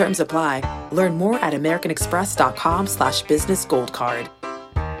 Terms apply. Learn more at americanexpress.com/businessgoldcard.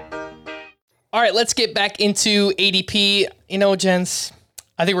 All right, let's get back into ADP. Gents,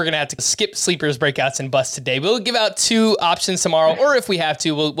 I think we're going to have to skip sleepers, breakouts, and busts today. We'll give out 2 options tomorrow, or if we have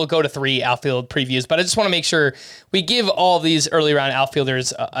to, we'll go to 3 outfield previews. But I just want to make sure we give all these early round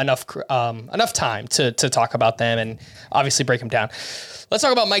outfielders enough time to talk about them and obviously break them down. Let's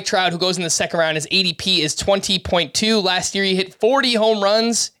talk about Mike Trout, who goes in the second round. His ADP is 20.2. Last year, he hit 40 home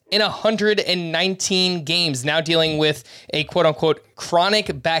runs in 119 games, now dealing with a quote-unquote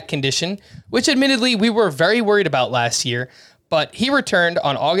chronic back condition, which admittedly we were very worried about last year. But he returned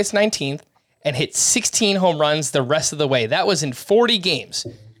on August 19th and hit 16 home runs the rest of the way. That was in 40 games.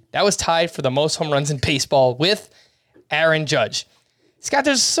 That was tied for the most home runs in baseball with Aaron Judge. Scott,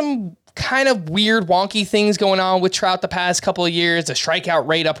 there's some kind of weird, wonky things going on with Trout the past couple of years. The strikeout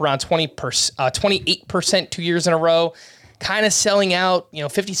rate up around 28% 2 years in a row. Kind of selling out,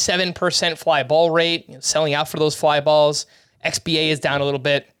 57% fly ball rate, selling out for those fly balls. XBA is down a little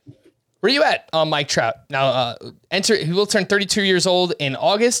bit. Where are you at on Mike Trout? Now, he will turn 32 years old in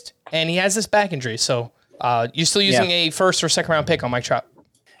August, and he has this back injury. So you're still using a first or second round pick on Mike Trout?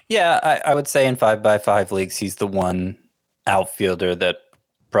 Yeah, I would say in 5x5 leagues, he's the one outfielder that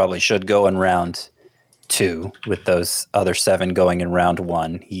probably should go in round 2 with those other 7 going in round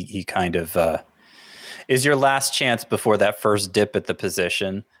 1. He kind of is your last chance before that first dip at the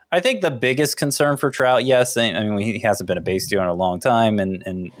position. I think the biggest concern for Trout, yes, I mean, he hasn't been a base stealer in a long time,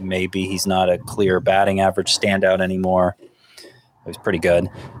 and maybe he's not a clear batting average standout anymore. He was pretty good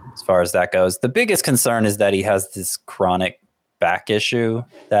as far as that goes. The biggest concern is that he has this chronic back issue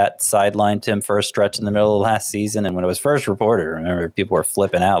that sidelined him for a stretch in the middle of last season. And when it was first reported, remember, people were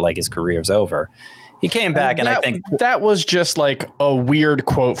flipping out like his career's over. He came back, and I think that was just like a weird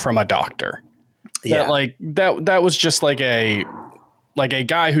quote from a doctor. Yeah, that was just like like a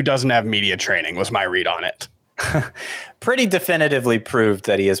guy who doesn't have media training was my read on it. Pretty definitively proved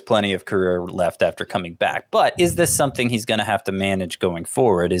that he has plenty of career left after coming back. But is this something he's going to have to manage going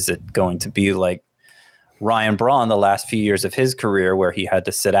forward? Is it going to be like Ryan Braun the last few years of his career, where he had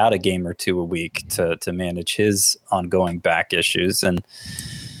to sit out a game or two a week to manage his ongoing back issues? And,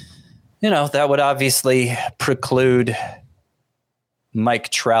 that would obviously preclude Mike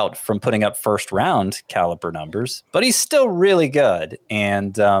Trout from putting up first round caliber numbers, but he's still really good.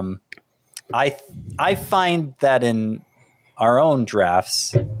 And I find that in our own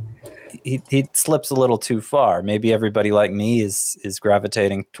drafts, he slips a little too far. Maybe everybody like me is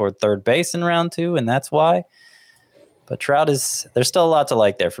gravitating toward third base in round 2, and that's why. But there's still a lot to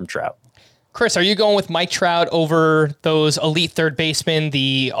like there from Trout. Chris, are you going with Mike Trout over those elite third basemen,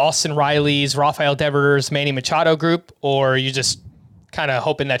 the Austin Rileys, Rafael Devers, Manny Machado group, or are you just kind of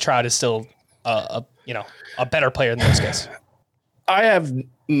hoping that Trout is still a better player than those guys? I have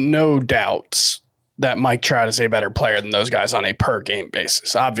no doubts that Mike Trout is a better player than those guys on a per game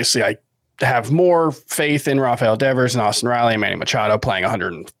basis. Obviously, I have more faith in Rafael Devers and Austin Riley and Manny Machado playing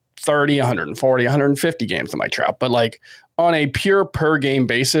 130, 140, 150 games than Mike Trout. But like on a pure per game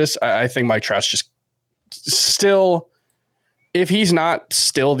basis, I think Mike Trout's just still, if he's not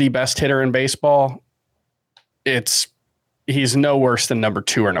still the best hitter in baseball, he's no worse than number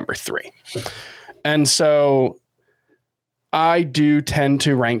 2 or number 3. And so I do tend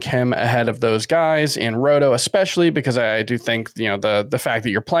to rank him ahead of those guys in Roto, especially because I do think, the fact that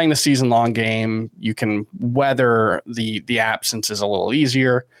you're playing the season long game, you can weather the absences a little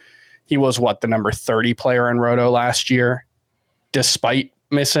easier. He was the number 30 player in Roto last year, despite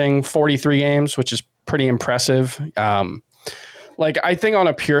missing 43 games, which is pretty impressive. I think on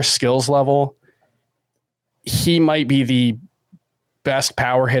a pure skills level, he might be the best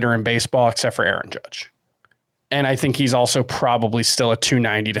power hitter in baseball, except for Aaron Judge. And I think he's also probably still a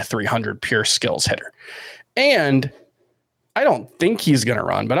 290 to 300 pure skills hitter. And I don't think he's going to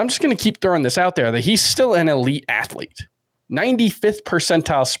run, but I'm just going to keep throwing this out there that he's still an elite athlete. 95th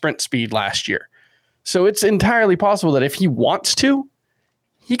percentile sprint speed last year. So it's entirely possible that if he wants to,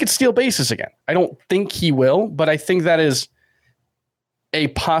 he could steal bases again. I don't think he will, but I think that is a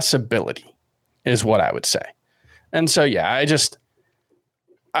possibility, is what I would say. And so, yeah, I just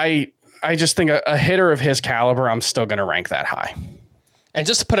think a hitter of his caliber, I'm still going to rank that high. And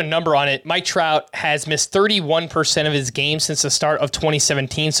just to put a number on it, Mike Trout has missed 31% of his games since the start of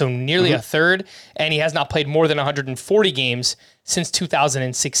 2017, so nearly a third, and he has not played more than 140 games since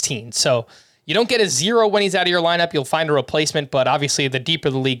 2016. So you don't get a 0 when he's out of your lineup. You'll find a replacement, but obviously the deeper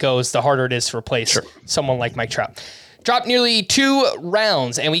the league goes, the harder it is to replace someone like Mike Trout. Drop nearly 2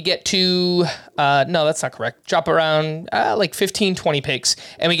 rounds, and we get to, no, that's not correct. Drop around like 15, 20 picks,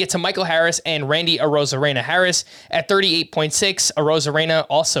 and we get to Michael Harris and Randy Arozarena. Harris at 38.6, Arozarena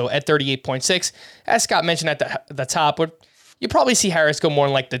also at 38.6. As Scott mentioned at the top, you probably see Harris go more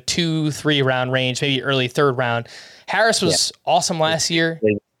in like the 2-3 round range, maybe early 3rd round. Harris was awesome last year.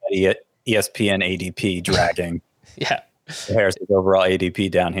 ESPN ADP dragging. Yeah. Harris' overall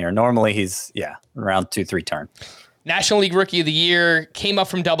ADP down here. Normally he's, around 2-3 turn. National League Rookie of the Year, came up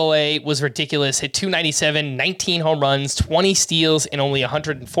from AA, was ridiculous, hit 297, 19 home runs, 20 steals in only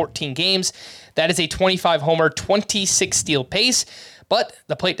 114 games. That is a 25 homer, 26 steal pace, but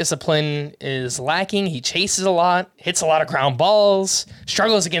the plate discipline is lacking. He chases a lot, hits a lot of ground balls,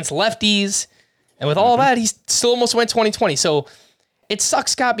 struggles against lefties, and with all that, he still almost went 2020. So it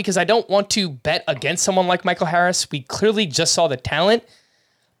sucks, Scott, because I don't want to bet against someone like Michael Harris. We clearly just saw the talent.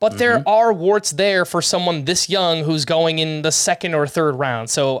 But there are warts there for someone this young who's going in the 2nd or 3rd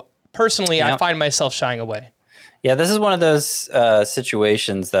round. So personally, I find myself shying away. Yeah, this is one of those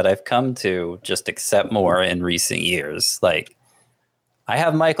situations that I've come to just accept more in recent years. Like, I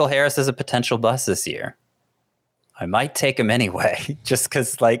have Michael Harris as a potential bust this year. I might take him anyway, just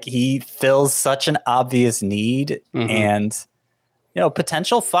because he fills such an obvious need and,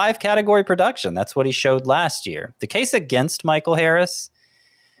 potential 5 category production. That's what he showed last year. The case against Michael Harris,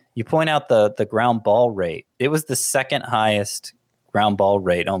 you point out the ground ball rate. It was the 2nd highest ground ball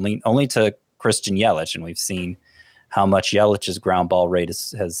rate, only to Christian Yelich, and we've seen how much Yelich's ground ball rate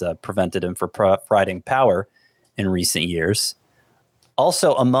has prevented him from providing power in recent years.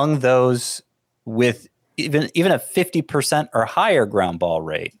 Also, among those with even a 50% or higher ground ball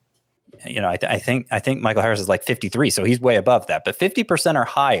rate, I think Michael Harris is like 53, so he's way above that. But 50% or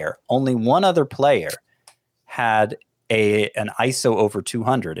higher, only one other player had an ISO over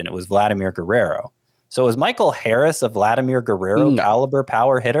 200, and it was Vladimir Guerrero. So is Michael Harris a Vladimir Guerrero caliber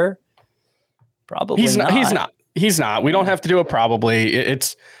power hitter? Probably not. He's not. We don't have to do it probably.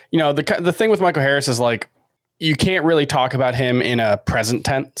 It's, the thing with Michael Harris is you can't really talk about him in a present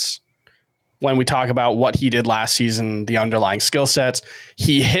tense. When we talk about what he did last season, the underlying skill sets,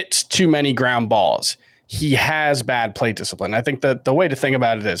 he hits too many ground balls. He has bad plate discipline. I think that the way to think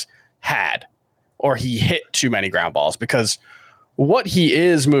about it is or he hit too many ground balls, because what he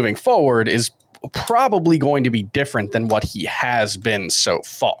is moving forward is probably going to be different than what he has been so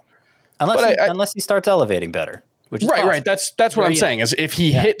far. Unless he starts elevating better. Which is right. That's what I'm saying is if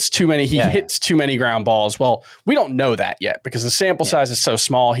he hits too many, hits too many ground balls. Well, we don't know that yet because the sample size is so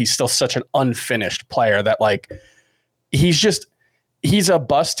small. He's still such an unfinished player that like, he's a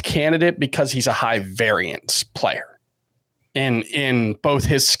bust candidate because he's a high variance player in both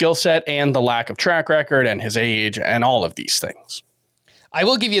his skill set and the lack of track record and his age and all of these things. I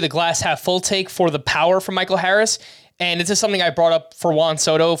will give you the glass half full take for the power from Michael Harris. And this is something I brought up for Juan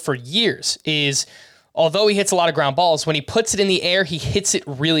Soto for years is, although he hits a lot of ground balls, when he puts it in the air, he hits it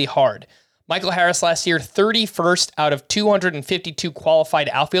really hard. Michael Harris last year, 31st out of 252 qualified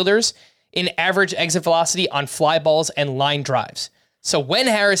outfielders in average exit velocity on fly balls and line drives. So when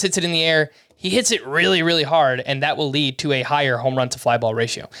Harris hits it in the air, he hits it really, really hard, and that will lead to a higher home run to fly ball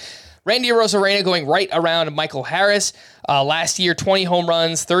ratio. Randy Arozarena going right around Michael Harris. Last year, 20 home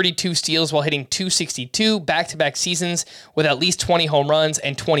runs, 32 steals while hitting .262, back-to-back seasons with at least 20 home runs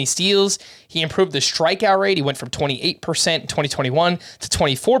and 20 steals. He improved the strikeout rate. He went from 28% in 2021 to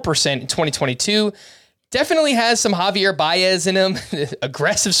 24% in 2022. Definitely has some Javier Baez in him,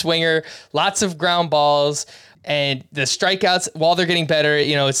 aggressive swinger, lots of ground balls, and the strikeouts, while they're getting better,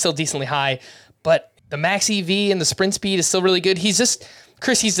 it's still decently high, but the max EV and the sprint speed is still really good. He's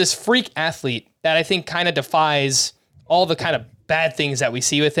this freak athlete that I think kind of defies all the kind of bad things that we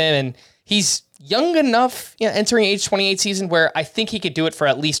see with him. And he's young enough, entering age 28 season, where I think he could do it for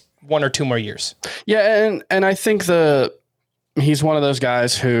at least 1 or 2 more years. Yeah. And I think he's one of those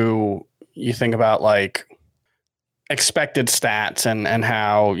guys who you think about like expected stats and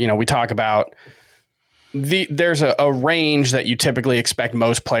how, we talk about there's a range that you typically expect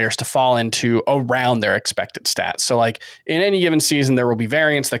most players to fall into around their expected stats. So like in any given season, there will be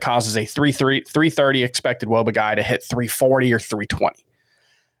variance that causes a 330 expected WOBA guy to hit 340 or 320.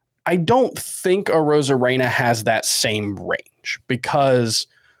 I don't think Arozarena has that same range because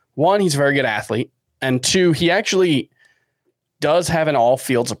 1, he's a very good athlete, and 2, he actually does have an all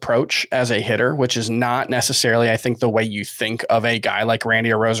fields approach as a hitter, which is not necessarily, I think, the way you think of a guy like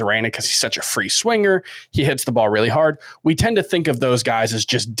Randy Arozarena because he's such a free swinger. He hits the ball really hard. We tend to think of those guys as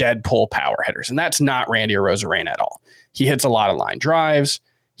just dead pull power hitters, and that's not Randy Arozarena at all. He hits a lot of line drives.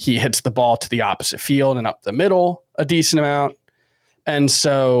 He hits the ball to the opposite field and up the middle a decent amount. And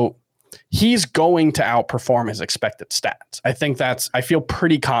so he's going to outperform his expected stats. I feel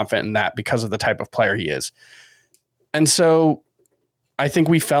pretty confident in that because of the type of player he is. And so I think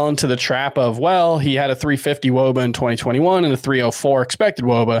we fell into the trap of, well, he had a 350 WOBA in 2021 and a 304 expected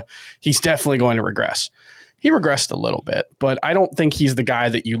WOBA. He's definitely going to regress. He regressed a little bit, but I don't think he's the guy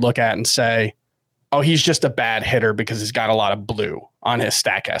that you look at and say, oh, he's just a bad hitter because he's got a lot of blue on his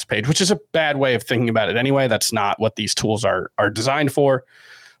StatCast page, which is a bad way of thinking about it anyway. That's not what these tools are designed for.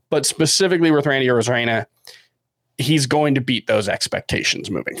 But specifically with Randy Arozarena, he's going to beat those expectations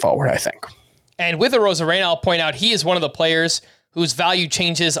moving forward, I think. And with Arozarena, I'll point out he is one of the players whose value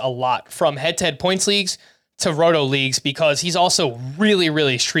changes a lot from head-to-head points leagues to roto leagues because he's also really,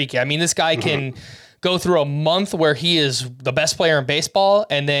 really streaky. I mean, this guy can go through a month where he is the best player in baseball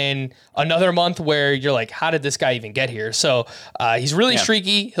and then another month where you're like, how did this guy even get here? So he's really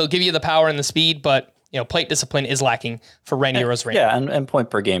streaky. He'll give you the power and the speed, but plate discipline is lacking for Randy Arozarena. Yeah, and point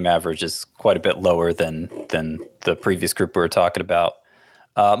per game average is quite a bit lower than the previous group we were talking about.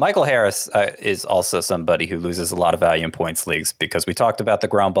 Michael Harris is also somebody who loses a lot of value in points leagues because we talked about the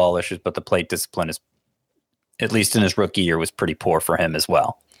ground ball issues, but the plate discipline is, at least in his rookie year, was pretty poor for him as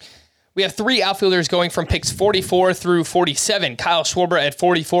well. We have 3 outfielders going from picks 44 through 47. Kyle Schwarber at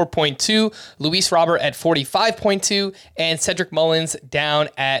 44.2, Luis Robert at 45.2, and Cedric Mullins down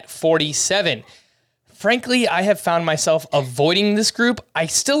at 47. Frankly, I have found myself avoiding this group. I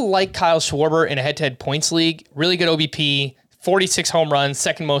still like Kyle Schwarber in a head-to-head points league. Really good OBP. 46 home runs,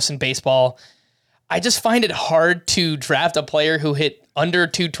 second most in baseball. I just find it hard to draft a player who hit under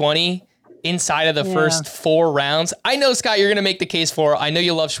 220 inside of the first 4 rounds. I know, Scott, you're going to make the case for, I know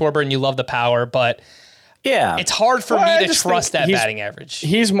you love Schwarber and you love the power, but it's hard for me to trust that batting average.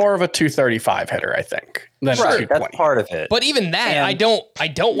 He's more of a 235 hitter, I think, than a 220. That's part of it. But even that, I don't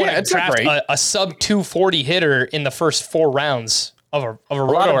want to draft a sub 240 hitter in the first 4 rounds of a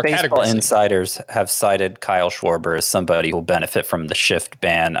lot of baseball category. Insiders have cited Kyle Schwarber as somebody who will benefit from the shift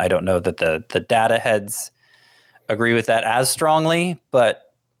ban. I don't know that the data heads agree with that as strongly,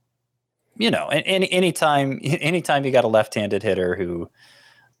 but anytime you got a left-handed hitter who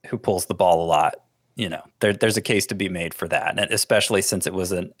pulls the ball a lot, there's a case to be made for that, and especially since it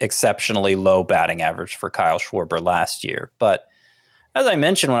was an exceptionally low batting average for Kyle Schwarber last year. But as I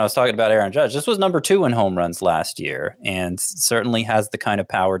mentioned when I was talking about Aaron Judge, this was number 2 in home runs last year, and certainly has the kind of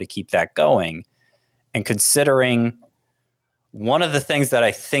power to keep that going. And considering one of the things that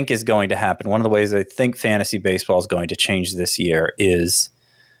I think is going to happen, one of the ways I think fantasy baseball is going to change this year is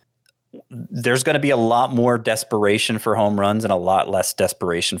there's going to be a lot more desperation for home runs and a lot less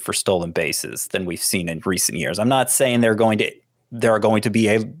desperation for stolen bases than we've seen in recent years. I'm not saying there are going to be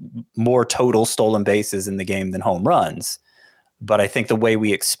a more total stolen bases in the game than home runs, but I think the way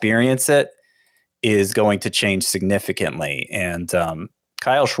we experience it is going to change significantly. And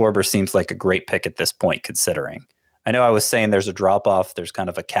Kyle Schwarber seems like a great pick at this point, considering. I know I was saying there's a drop-off. There's kind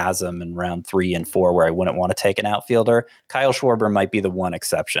of a chasm in round 3 and 4 where I wouldn't want to take an outfielder. Kyle Schwarber might be the one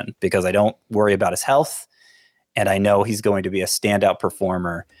exception because I don't worry about his health, and I know he's going to be a standout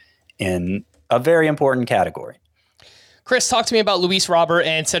performer in a very important category. Chris, talk to me about Luis Robert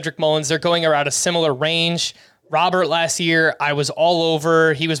and Cedric Mullins. They're going around a similar range. Robert last year, I was all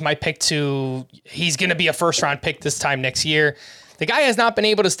over. He was my pick he's going to be a first-round pick this time next year. The guy has not been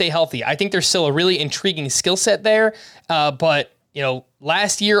able to stay healthy. I think there's still a really intriguing skill set there. But,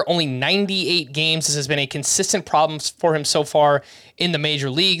 last year, only 98 games. This has been a consistent problem for him so far in the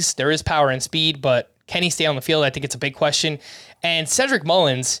major leagues. There is power and speed, but can he stay on the field? I think it's a big question. And Cedric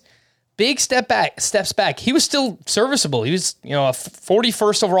Mullins, big steps back. He was still serviceable. He was, a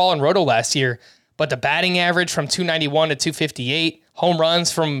 41st overall in Roto last year, but the batting average from 291 to 258, home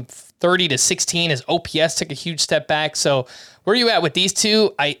runs from 30 to 16, his OPS took a huge step back. So where are you at with these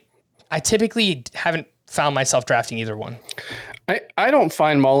two? I typically haven't found myself drafting either one. I don't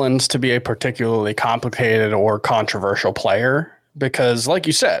find Mullins to be a particularly complicated or controversial player because, like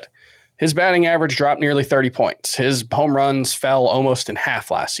you said, his batting average dropped nearly 30 points. His home runs fell almost in half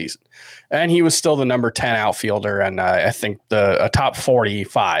last season. And he was still the number 10 outfielder and I think a top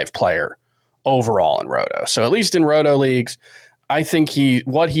 45 player overall in Roto. So at least in Roto leagues, I think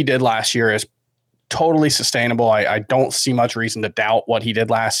what he did last year is totally sustainable. I don't see much reason to doubt what he did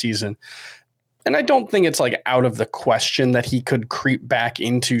last season. And I don't think it's out of the question that he could creep back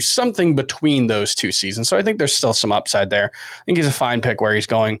into something between those two seasons. So I think there's still some upside there. I think he's a fine pick where he's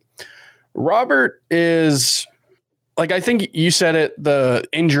going. Robert is, I think you said it, the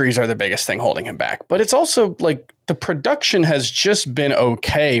injuries are the biggest thing holding him back. But it's also the production has just been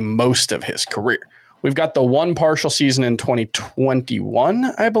okay most of his career. We've got the one partial season in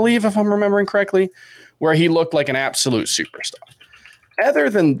 2021, I believe, if I'm remembering correctly, where he looked like an absolute superstar. Other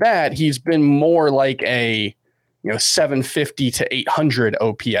than that, he's been more like a 750 to 800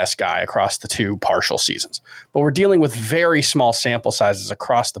 OPS guy across the two partial seasons. But we're dealing with very small sample sizes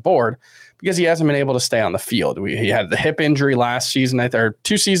across the board because he hasn't been able to stay on the field. He had the hip injury last season, or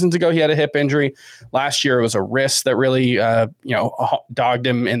 2 seasons ago, he had a hip injury. Last year, it was a wrist that really dogged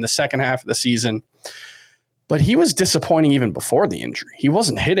him in the second half of the season. But he was disappointing even before the injury. He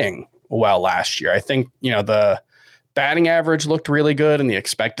wasn't hitting well last year. I think, the batting average looked really good and the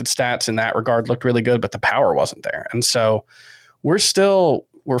expected stats in that regard looked really good, but the power wasn't there. And so we're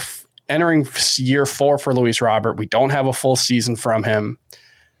entering year 4 for Luis Robert. We don't have a full season from him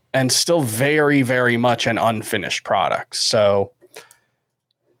and still very, very much an unfinished product. So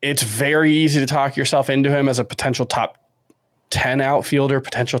it's very easy to talk yourself into him as a potential top 10 outfielder,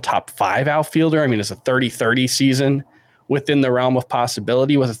 potential top 5 outfielder. I mean, it's a 30-30 season within the realm of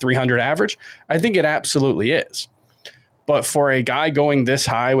possibility with a 300 average. I think it absolutely is. But for a guy going this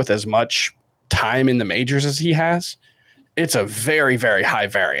high with as much time in the majors as he has, it's a very, very high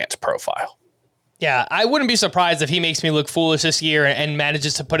variance profile. Yeah, I wouldn't be surprised if he makes me look foolish this year and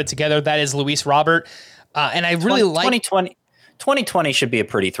manages to put it together. That is Luis Robert. And I really like 2020 should be a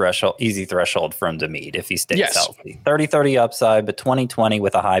pretty easy threshold for him to meet if he stays healthy. 30-30 upside, but 2020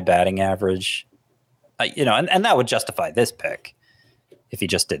 with a high batting average, and that would justify this pick if he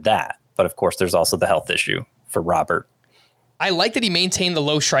just did that. But of course, there's also the health issue for Robert. I like that he maintained the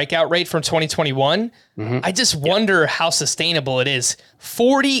low strikeout rate from 2021. Mm-hmm. I just wonder how sustainable it is.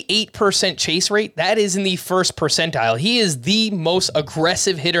 48% chase rate. That is in the first percentile. He is the most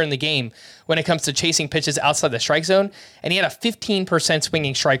aggressive hitter in the game when it comes to chasing pitches outside the strike zone. And he had a 15%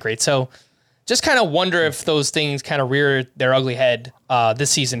 swinging strike rate. So just kind of wonder if those things kind of rear their ugly head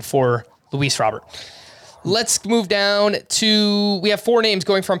this season for Luis Robert. Let's move down to, we have 4 names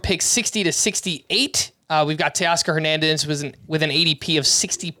going from pick 60 to 68. We've got Teoscar Hernandez with an ADP of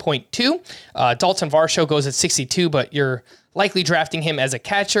 60.2. Dalton Varsho goes at 62, but you're likely drafting him as a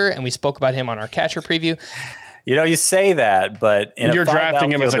catcher, and we spoke about him on our catcher preview. You say that, but you're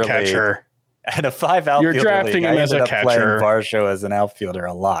drafting him as a catcher. And a 5 outfielder You're drafting league, him I as a ended up playing catcher. Varsho as an outfielder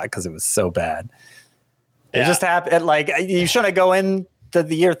a lot because it was so bad. It Yeah. just happened. Like, you shouldn't go into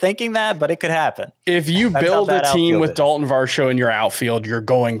the year thinking that, but it could happen. If you That's build how a bad team outfield with is. Dalton Varsho in your outfield, you're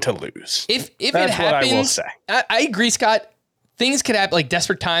going to lose. If it That's what I will happens, say. I agree, Scott. Things could happen, like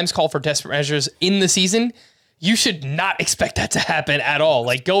desperate times call for desperate measures in the season. You should not expect that to happen at all.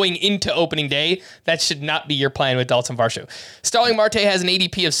 Like going into opening day, that should not be your plan with Dalton Varsho. Starling Marte has an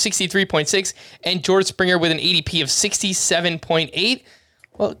ADP of 63.6 and George Springer with an ADP of 67.8.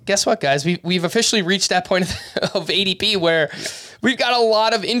 Well, guess what, guys? We've officially reached that point of ADP where we've got a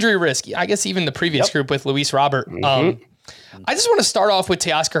lot of injury risk. I guess even the previous group with Luis Robert. I just want to start off with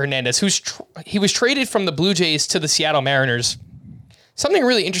Teoscar Hernandez, he was traded from the Blue Jays to the Seattle Mariners. Something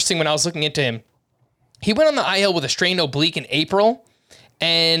really interesting when I was looking into him. He went on the IL with a strained oblique in April,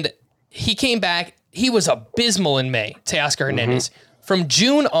 and he came back. He was abysmal in May, Teoscar Hernandez. From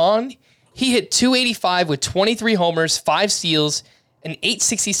June on, he hit .285 with 23 homers, 5 steals, an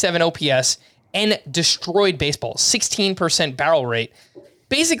 .867 OPS, and destroyed baseball, 16% barrel rate.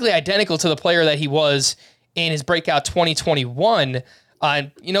 Basically identical to the player that he was in his breakout 2021.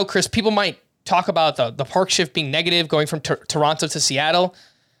 Chris, people might talk about the park shift being negative, going from Toronto to Seattle.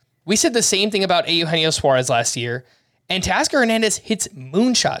 We said the same thing about Eugenio Suarez last year, and Teoscar Hernandez hits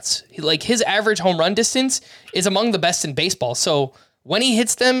moonshots. Like his average home run distance is among the best in baseball. So when he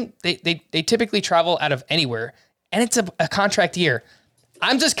hits them, they typically travel out of anywhere, and it's a contract year.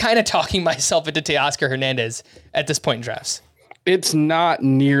 I'm just kind of talking myself into Teoscar Hernandez at this point in drafts. It's not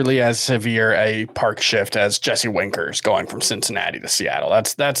nearly as severe a park shift as Jesse Winker's going from Cincinnati to Seattle.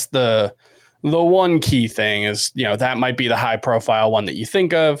 That's the one key thing is, that might be the high profile one that you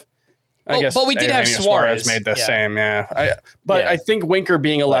think of. I guess, but we did have Eugenio Suarez made the yeah. same, yeah. I think Winker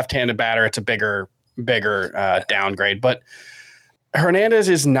being a left-handed batter, it's a bigger downgrade. But Hernandez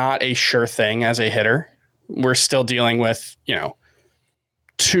is not a sure thing as a hitter. We're still dealing with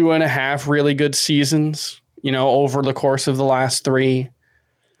 2.5 really good seasons, over the course of the last 3.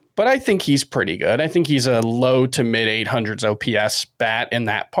 But I think he's pretty good. I think he's a low to mid 800s OPS bat in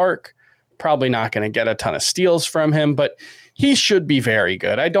that park. Probably not going to get a ton of steals from him, but he should be very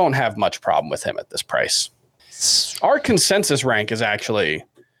good. I don't have much problem with him at this price. Our consensus rank is actually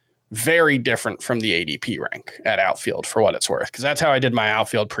very different from the ADP rank at outfield for what it's worth, because that's how I did my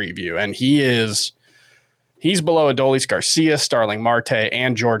outfield preview. And he's below Adolis Garcia, Starling Marte,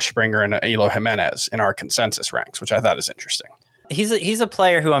 and George Springer and Eloy Jimenez in our consensus ranks, which I thought is interesting. He's a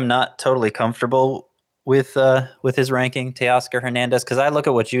player who I'm not totally comfortable with his ranking, Teoscar Hernandez, because I look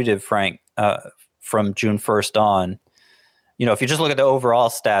at what you did, Frank, from June 1st on. If you just look at the overall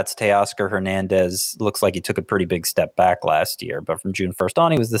stats, Teoscar Hernandez looks like he took a pretty big step back last year. But from June 1st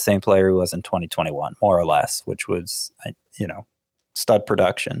on, he was the same player he was in 2021, more or less, which was, stud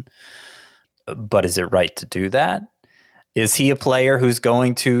production. But is it right to do that? Is he a player who's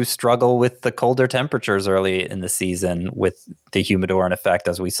going to struggle with the colder temperatures early in the season with the humidoran effect,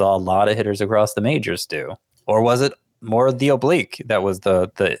 as we saw a lot of hitters across the majors do? Or was it more the oblique that was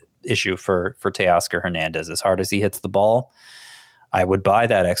the issue for Teoscar Hernandez? As hard as he hits the ball, I would buy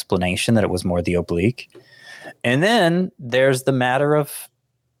that explanation that it was more the oblique. And then there's the matter of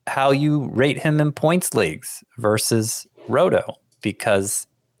how you rate him in points leagues versus Roto, because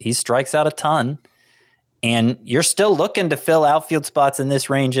he strikes out a ton, and you're still looking to fill outfield spots in this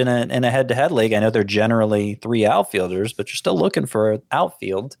range in a head-to-head league. I know they're generally 3 outfielders, but you're still looking for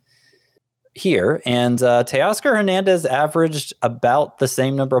outfield here. And Teoscar Hernandez averaged about the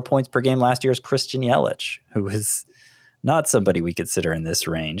same number of points per game last year as Christian Yelich, who is not somebody we consider in this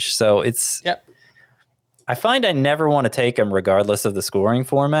range. So I find I never want to take him regardless of the scoring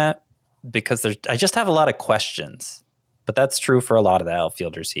format, because I just have a lot of questions. But that's true for a lot of the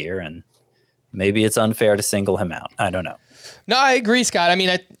outfielders here, and maybe it's unfair to single him out. I don't know. No, I agree, Scott. I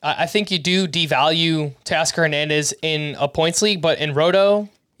mean, I think you do devalue Teoscar Hernandez in a points league, but in Roto,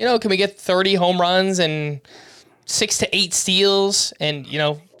 can we get 30 home runs and 6 to 8 steals and,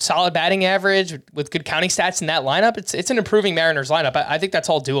 solid batting average with good counting stats in that lineup? It's an improving Mariners lineup. I think that's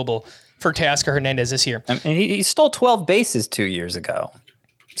all doable for Teoscar Hernandez this year. I mean, he stole 12 bases 2 years ago.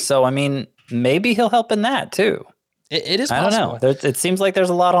 So, I mean, maybe he'll help in that too. It is possible. I don't know. It seems like there's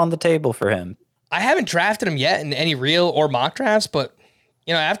a lot on the table for him. I haven't drafted him yet in any real or mock drafts, but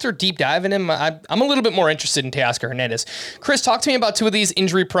after deep diving him, I'm a little bit more interested in Teoscar Hernandez. Chris, talk to me about 2 of these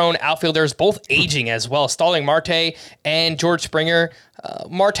injury-prone outfielders, both aging as well, Starling Marte and George Springer.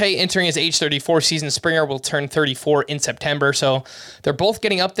 Marte entering his age 34 season. Springer will turn 34 in September. So they're both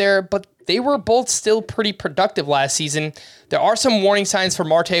getting up there, but they were both still pretty productive last season. There are some warning signs for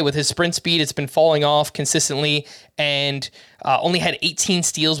Marte with his sprint speed. It's been falling off consistently and only had 18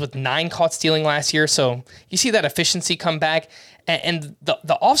 steals with 9 caught stealing last year. So you see that efficiency come back. And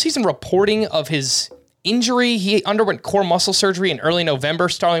the offseason reporting of his injury, he underwent core muscle surgery in early November,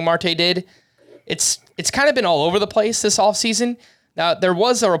 Starling Marte did. It's kind of been all over the place this offseason. Now, there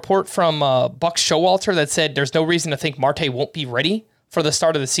was a report from Buck Showalter that said there's no reason to think Marte won't be ready for the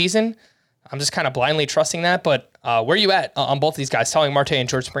start of the season. I'm just kind of blindly trusting that. But where are you at on both these guys, Starling Marte and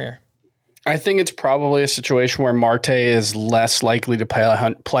George Springer? I think it's probably a situation where Marte is less likely to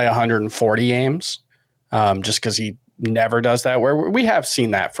play 140 games just because he never does that, where we have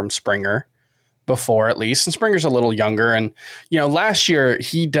seen that from Springer before, at least. And Springer's a little younger. And, last year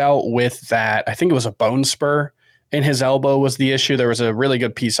he dealt with that. I think it was a bone spur in his elbow was the issue. There was a really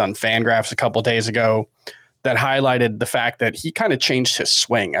good piece on Fangraphs a couple days ago that highlighted the fact that he kind of changed his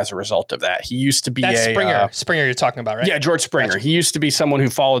swing as a result of that. He used to be Springer you're talking about, right? Yeah, George Springer. Gotcha. He used to be someone who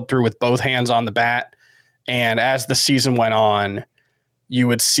followed through with both hands on the bat. And as the season went on, you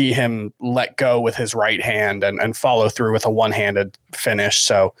would see him let go with his right hand and follow through with a one-handed finish.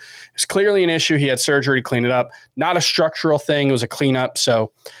 So it's clearly an issue. He had surgery to clean it up. Not a structural thing. It was a cleanup.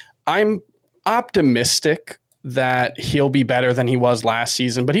 So I'm optimistic that he'll be better than he was last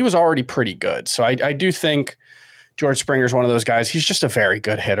season, but he was already pretty good. So I do think George Springer is one of those guys. He's just a very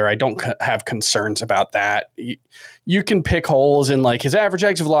good hitter. I don't have concerns about that. You can pick holes in like his average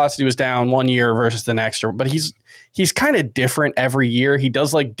exit velocity was down one year versus the next, but he's kind of different every year. He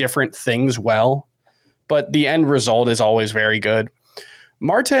does like different things well, but the end result is always very good.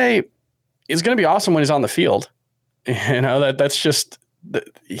 Marte is going to be awesome when he's on the field. That's just,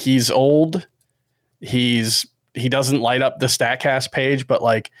 he's old. He doesn't light up the StatCast page, but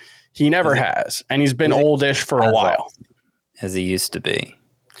like he never has. And he's been oldish for a while. As he used to be.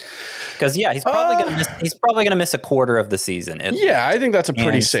 Because he's probably gonna miss a quarter of the season. I think that's a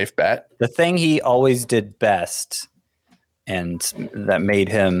pretty safe bet. The thing he always did best, and that made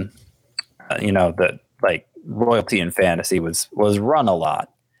him, the like royalty in fantasy was run a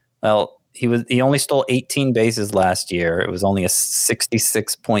lot. Well, he only stole 18 bases last year. It was only a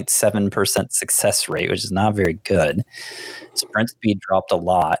 66.7% success rate, which is not very good. Sprint speed dropped a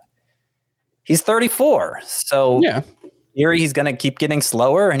lot. He's 34, so here he's going to keep getting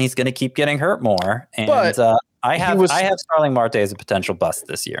slower and he's going to keep getting hurt more. And I have Starling Marte as a potential bust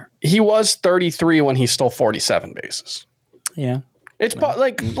this year. He was 33 when he stole 47 bases. Yeah. It's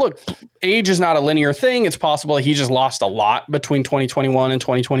look, age is not a linear thing. It's possible he just lost a lot between 2021 and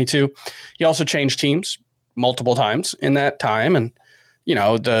 2022. He also changed teams multiple times in that time. And,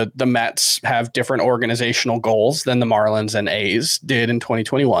 the Mets have different organizational goals than the Marlins and A's did in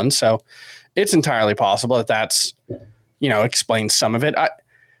 2021. So it's entirely possible that that's, explains some of it.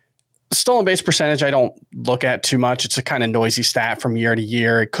 Stolen base percentage, I don't look at too much. It's a kind of noisy stat from year to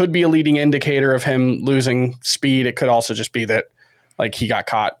year. It could be a leading indicator of him losing speed. It could also just be that, like, he got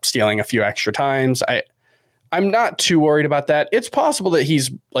caught stealing a few extra times. I'm not too worried about that. It's possible that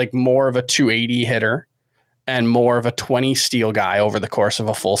he's like more of a 280 hitter and more of a 20 steal guy over the course of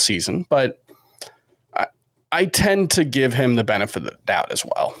a full season. But I tend to give him the benefit of the doubt as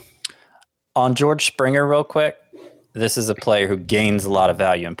well. On George Springer, real quick, this is a player who gains a lot of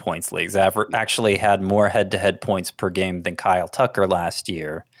value in points leagues. Actually had more head-to-head points per game than Kyle Tucker last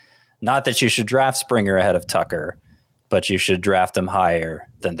year. Not that you should draft Springer ahead of Tucker, but you should draft him higher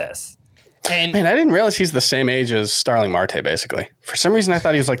than this. And man, I didn't realize he's the same age as Starling Marte, basically. For some reason, I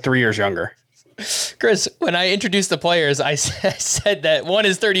thought he was like 3 years younger. Chris, when I introduced the players, I said that one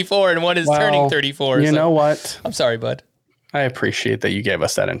is 34 and one is turning 34. You know what? I'm sorry, bud. I appreciate that you gave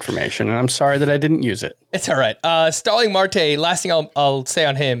us that information, and I'm sorry that I didn't use it. It's all right. Starling Marte, last thing I'll say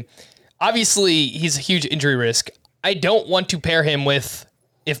on him, obviously he's a huge injury risk. I don't want to pair him with,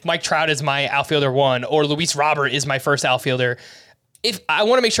 if Mike Trout is my outfielder one or Luis Robert is my first outfielder. If I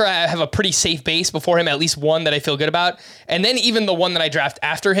want to make sure I have a pretty safe base before him, at least one that I feel good about. And then even the one that I draft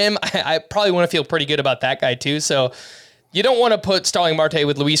after him, I probably want to feel pretty good about that guy too. So you don't want to put Starling Marte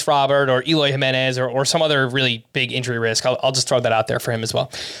with Luis Robert or Eloy Jimenez or some other really big injury risk. I'll just throw that out there for him as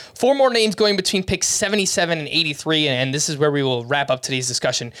well. 4 more names going between picks 77 and 83, and this is where we will wrap up today's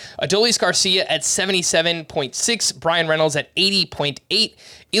discussion. Adolis Garcia at 77.6, Brian Reynolds at 80.8,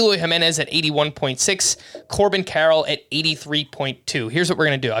 Eloy Jimenez at 81.6, Corbin Carroll at 83.2. Here's what we're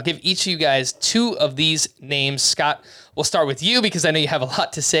going to do. I'll give each of you guys 2 of these names. Scott, we'll start with you because I know you have a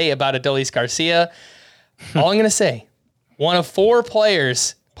lot to say about Adolis Garcia. All I'm going to say, one of 4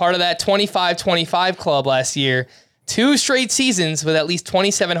 players, part of that 25-25 club last year, 2 straight seasons with at least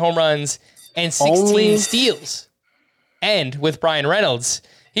 27 home runs and 16 steals. And with Brian Reynolds,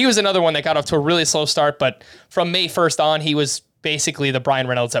 he was another one that got off to a really slow start, but from May 1st on, he was basically the Brian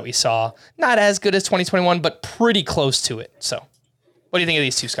Reynolds that we saw. Not as good as 2021, but pretty close to it. So what do you think of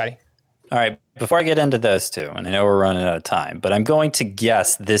these two, Scotty? All right, before I get into those two, and I know we're running out of time, but I'm going to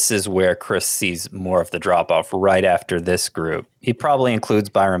guess this is where Chris sees more of the drop-off right after this group. He probably includes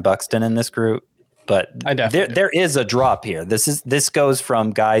Byron Buxton in this group, but there is a drop here. This goes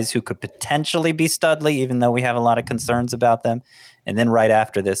from guys who could potentially be studly, even though we have a lot of concerns about them, and then right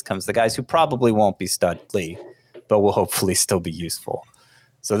after this comes the guys who probably won't be studly, but will hopefully still be useful.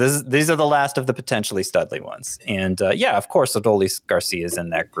 So these are the last of the potentially studly ones. And yeah, of course, Adolis Garcia is in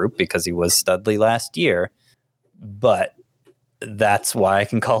that group because he was studly last year. But that's why I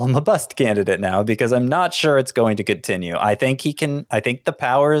can call him a bust candidate now, because I'm not sure it's going to continue. I think the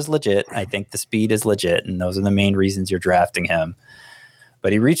power is legit. I think the speed is legit. And those are the main reasons you're drafting him.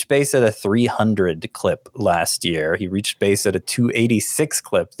 But he reached base at a 300 clip last year. He reached base at a 286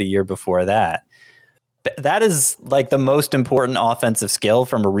 clip the year before that. That is like the most important offensive skill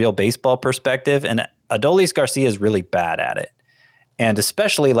from a real baseball perspective. And Adolis Garcia is really bad at it. And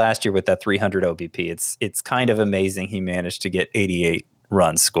especially last year with that 300 OBP, it's kind of amazing he managed to get 88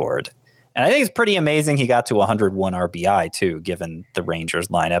 runs scored. And I think it's pretty amazing he got to 101 RBI too, given the Rangers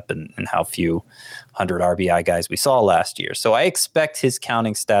lineup and how few 100 RBI guys we saw last year. So I expect his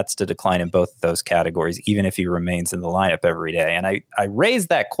counting stats to decline in both of those categories, even if he remains in the lineup every day. And I raised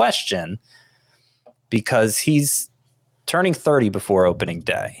that question because he's turning 30 before opening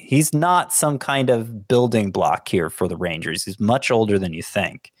day. He's not some kind of building block here for the Rangers. He's much older than you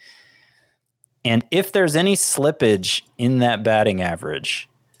think. And if there's any slippage in that batting average,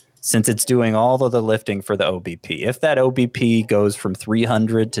 since it's doing all of the lifting for the OBP, if that OBP goes from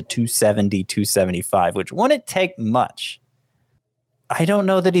 300 to 270, 275, which wouldn't take much, I don't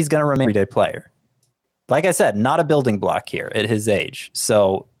know that he's going to remain an everyday player. Like I said, not a building block here at his age.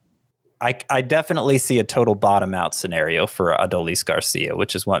 So I definitely see a total bottom out scenario for Adolis Garcia,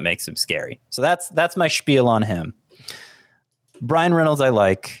 which is what makes him scary. So that's my spiel on him. Brian Reynolds, I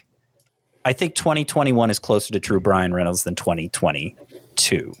like. I think 2021 is closer to true Brian Reynolds than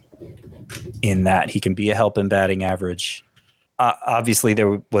 2022 in that he can be a help in batting average. Obviously,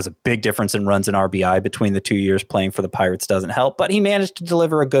 there was a big difference in runs and RBI between the 2 years. Playing for the Pirates doesn't help, but he managed to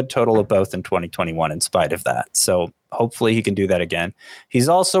deliver a good total of both in 2021 in spite of that. So hopefully he can do that again. He's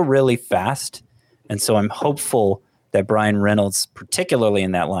also really fast, and so I'm hopeful that Brian Reynolds, particularly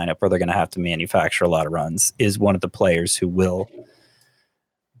in that lineup where they're going to have to manufacture a lot of runs, is one of the players who will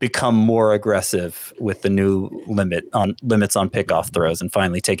become more aggressive with the new limits on pickoff throws and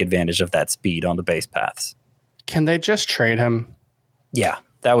finally take advantage of that speed on the base paths. Can they just trade him? Yeah,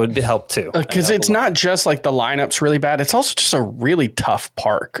 that would help too. Because it's not just like the lineup's really bad. It's also just a really tough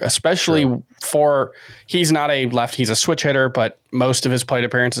park, especially for he's not a left. He's a switch hitter, but most of his plate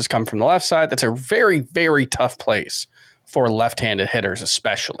appearances come from the left side. That's a very, very tough place for left-handed hitters,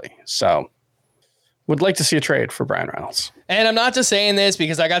 especially. So would like to see a trade for Brian Reynolds. And I'm not just saying this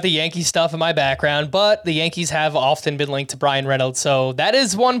because I got the Yankee stuff in my background, but the Yankees have often been linked to Brian Reynolds. So that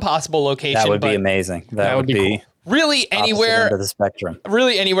is one possible location. That would be amazing. That would be cool. Really anywhere end of the spectrum.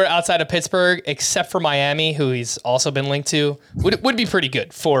 Really anywhere outside of Pittsburgh, except for Miami, who he's also been linked to, would be pretty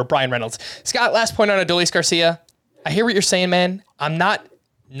good for Brian Reynolds. Scott, last point on Adolis Garcia. I hear what you're saying, man. I'm not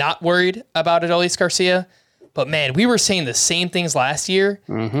worried about Adolis Garcia. But, man, we were saying the same things last year,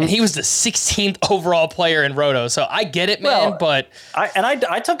 and he was the 16th overall player in Roto. So I get it, man, but...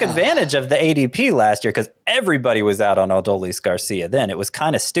 I took advantage of the ADP last year because everybody was out on Adolis Garcia then. It was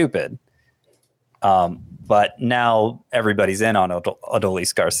kind of stupid. But now everybody's in on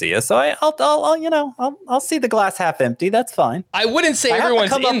Adolis Garcia. So I'll see the glass half empty. That's fine. I wouldn't say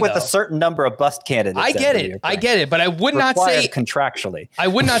everyone's in, come up with a certain number of bust candidates. I get it. But I would not say contractually. I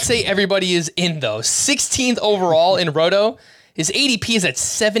would not say everybody is in though. 16th overall in Roto. His ADP is at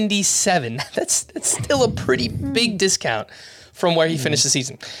 77. That's still a pretty big discount from where he finished the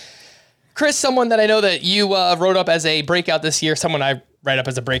season. Chris, someone that I know that you wrote up as a breakout this year, someone I write up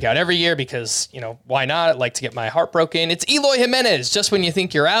as a breakout every year because, why not? I'd like to get my heart broken. It's Eloy Jimenez. Just when you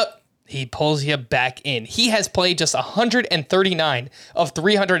think you're out, he pulls you back in. He has played just 139 of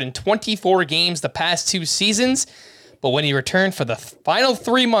 324 games the past 2 seasons. But when he returned for the final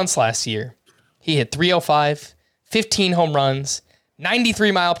 3 months last year, he hit 305, 15 home runs,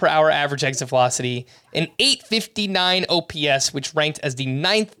 93 mile per hour average exit velocity, an 859 OPS, which ranked as the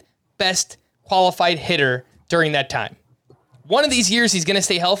 9th best qualified hitter during that time. One of these years, he's going to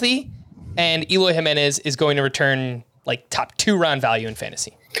stay healthy, and Eloy Jimenez is going to return like top 2 round value in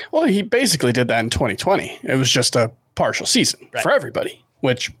fantasy. Well, he basically did that in 2020. It was just a partial season for everybody,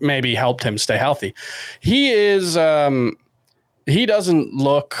 which maybe helped him stay healthy. He is, he doesn't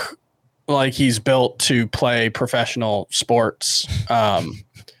look like he's built to play professional sports.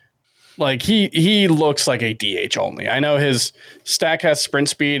 Like he looks like a DH only. I know his Statcast sprint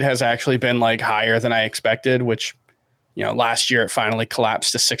speed has actually been like higher than I expected, which, you know, last year it finally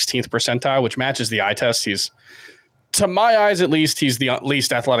collapsed to 16th percentile, which matches the eye test. He's, to my eyes, at least, he's the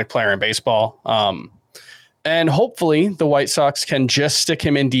least athletic player in baseball. And hopefully the White Sox can just stick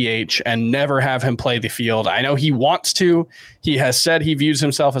him in DH and never have him play the field. I know he wants to. He has said he views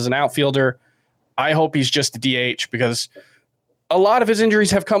himself as an outfielder. I hope he's just a DH because a lot of his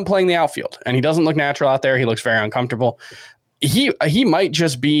injuries have come playing the outfield, and he doesn't look natural out there. He looks very uncomfortable. He might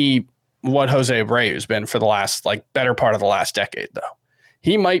just be what Jose Abreu's been for the last, like, better part of the last decade, though.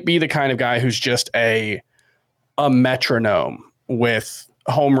 He might be the kind of guy who's just a metronome with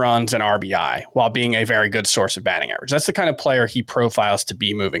home runs and RBI while being a very good source of batting average. That's the kind of player he profiles to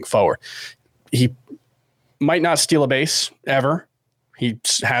be moving forward. He might not steal a base ever. He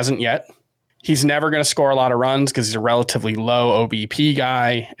hasn't yet. He's never going to score a lot of runs because he's a relatively low OBP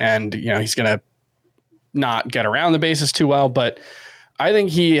guy, and you know he's going to not get around the bases too well. But I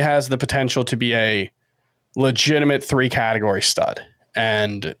think he has the potential to be a legitimate 3-category stud,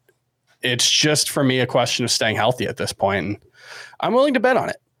 and it's just for me a question of staying healthy at this point. And I'm willing to bet on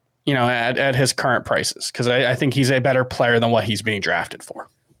it, you know, at his current prices because I think he's a better player than what he's being drafted for.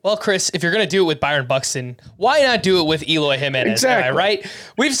 Well, Chris, if you're going to do it with Byron Buxton, why not do it with Eloy Jimenez? Exactly. Am I right?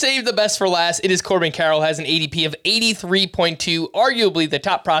 We've saved the best for last. It is Corbin Carroll, has an ADP of 83.2, arguably the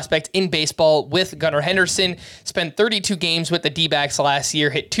top prospect in baseball with Gunnar Henderson. Spent 32 games with the D-backs last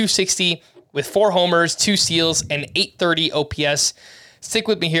year, hit .260 with 4 homers, 2 steals, and .830 OPS. Stick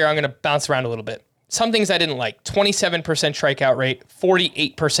with me here. I'm going to bounce around a little bit. Some things I didn't like. 27% strikeout rate,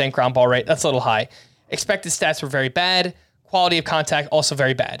 48% ground ball rate. That's a little high. Expected stats were very bad. Quality of contact, also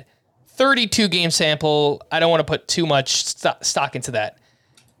very bad. 32 game sample. I don't want to put too much stock into that.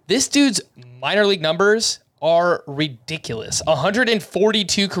 This dude's minor league numbers are ridiculous.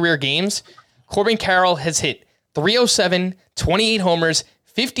 142 career games. Corbin Carroll has hit .307, 28 homers,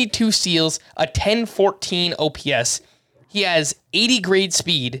 52 steals, a 1014 OPS. He has 80 grade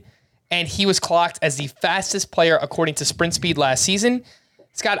speed, and he was clocked as the fastest player according to sprint speed last season.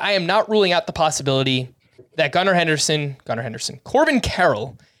 Scott, I am not ruling out the possibility that Corbin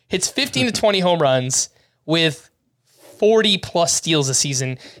Carroll hits 15 to 20 home runs with 40 plus steals a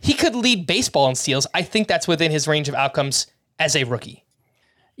season. He could lead baseball in steals. I think that's within his range of outcomes as a rookie.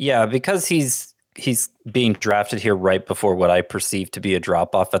 Yeah, because he's being drafted here right before what I perceive to be a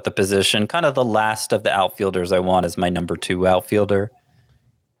drop-off at the position. Kind of the last of the outfielders I want as my number 2 outfielder.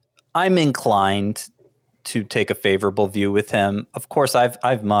 I'm inclined to take a favorable view with him. Of course,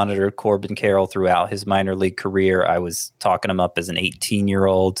 I've monitored Corbin Carroll throughout his minor league career. I was talking him up as an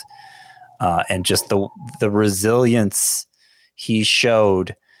 18-year-old, and just the resilience he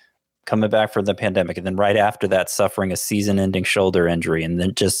showed coming back from the pandemic, and then right after that, suffering a season-ending shoulder injury, and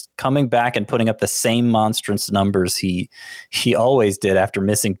then just coming back and putting up the same monstrous numbers he always did after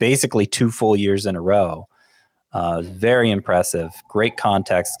missing basically 2 full years in a row. Very impressive. Great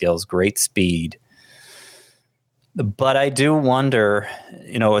contact skills, great speed. But I do wonder,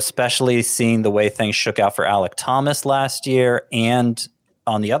 you know, especially seeing the way things shook out for Alek Thomas last year, and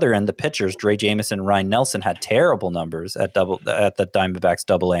on the other end, the pitchers, Dre Jameson and Ryan Nelson, had terrible numbers at the Diamondbacks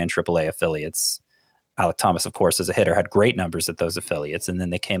AA and AAA affiliates. Alek Thomas, of course, as a hitter, had great numbers at those affiliates, and then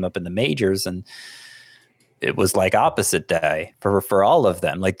they came up in the majors, and it was like opposite day for all of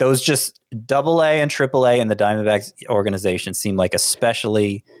them. Like those just AA and AAA and the Diamondbacks organization seemed like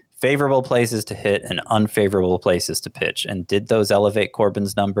especially favorable places to hit and unfavorable places to pitch. And did those elevate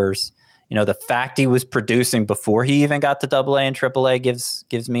Corbin's numbers? You know, the fact he was producing before he even got to AA and AAA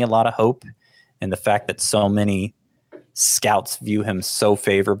gives me a lot of hope. And the fact that so many scouts view him so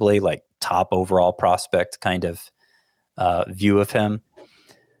favorably, like top overall prospect kind of view of him.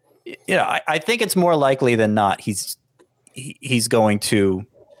 You know, I think it's more likely than not he's going to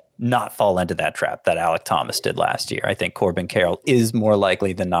not fall into that trap that Alek Thomas did last year. I think Corbin Carroll is more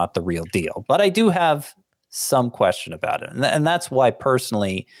likely than not the real deal. But I do have some question about it. And that's why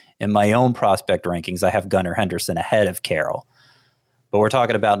personally in my own prospect rankings, I have Gunnar Henderson ahead of Carroll. But we're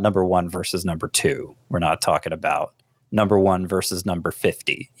talking about number 1 versus number 2. We're not talking about number 1 versus number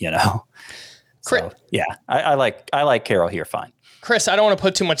 50, you know? So, yeah, I like Carroll here fine. Chris, I don't want to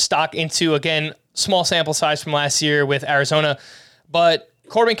put too much stock into, again, small sample size from last year with Arizona, but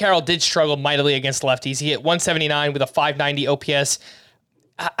Corbin Carroll did struggle mightily against lefties. He hit 179 with a 590 OPS.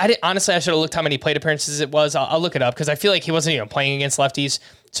 Honestly, I should have looked how many plate appearances it was. I'll look it up because I feel like he wasn't even playing against lefties.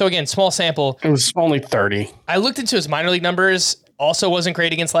 So again, small sample. It was only 30. I looked into his minor league numbers. Also wasn't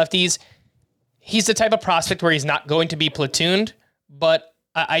great against lefties. He's the type of prospect where he's not going to be platooned, but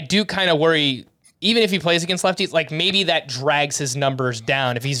I do kind of worry, even if he plays against lefties, like maybe that drags his numbers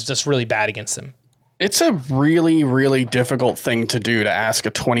down if he's just really bad against them. It's a really, really difficult thing to do to ask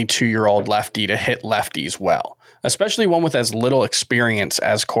a 22-year-old lefty to hit lefties well, especially one with as little experience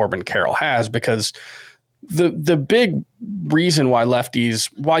as Corbin Carroll has, because the big reason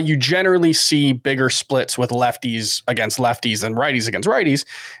why you generally see bigger splits with lefties against lefties than righties against righties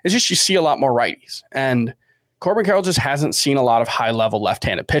is just you see a lot more righties. And Corbin Carroll just hasn't seen a lot of high-level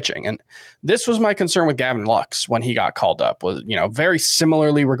left-handed pitching. And this was my concern with Gavin Lux when he got called up, was, very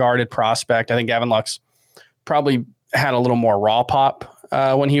similarly regarded prospect. I think Gavin Lux probably had a little more raw pop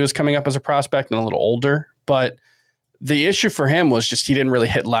when he was coming up as a prospect and a little older. But the issue for him was just he didn't really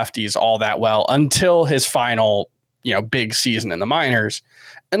hit lefties all that well until his final, big season in the minors.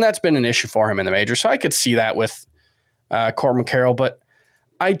 And that's been an issue for him in the majors. So I could see that with Corbin Carroll, but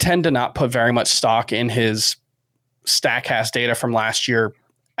I tend to not put very much stock in his StatCast data from last year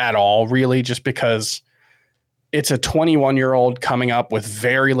at all, really, just because it's a 21-year-old coming up with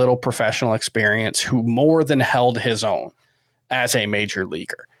very little professional experience who more than held his own as a major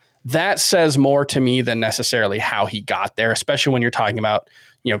leaguer. That says more to me than necessarily how he got there, especially when you're talking about,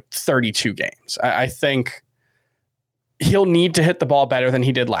 32 games. I think he'll need to hit the ball better than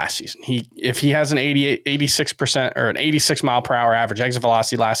he did last season. If he has an 86% or an 86 mile per hour average exit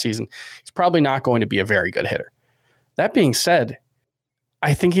velocity last season, he's probably not going to be a very good hitter. That being said,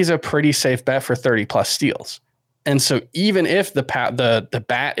 I think he's a pretty safe bet for 30 plus steals. And so even if the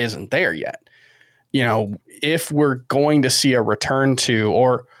bat isn't there yet, if we're going to see a return to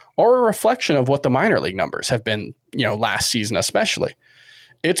or a reflection of what the minor league numbers have been, last season especially,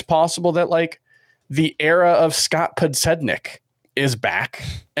 it's possible that the era of Scott Podsednik is back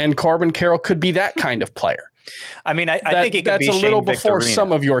and Corbin Carroll could be that kind of player. I mean, I think it could be that's a little Shane before Victorino.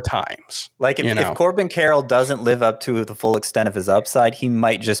 some of your times. If Corbin Carroll doesn't live up to the full extent of his upside, he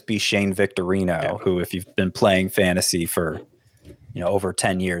might just be Shane Victorino, who, if you've been playing fantasy for over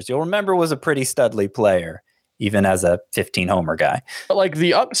 10 years, you'll remember was a pretty studly player, even as a 15 homer guy. But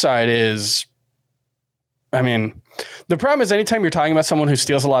the upside is, the problem is anytime you're talking about someone who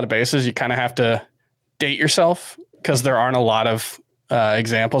steals a lot of bases, you kind of have to date yourself because there aren't a lot of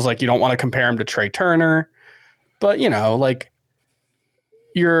examples. You don't want to compare him to Trey Turner. But your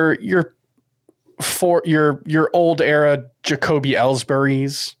old era Jacoby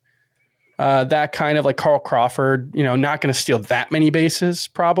Ellsbury's, that kind of Carl Crawford, not going to steal that many bases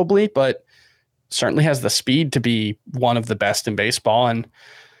probably, but certainly has the speed to be one of the best in baseball and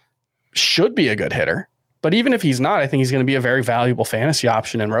should be a good hitter. But even if he's not, I think he's going to be a very valuable fantasy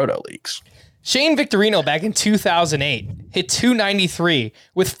option in roto leagues. Shane Victorino back in 2008 hit .293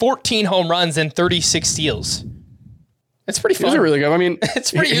 with 14 home runs and 36 steals. It's pretty fun. Those are really good.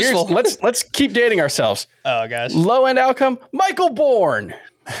 It's pretty useful. Let's keep dating ourselves. Oh gosh. Low end outcome, Michael Bourne.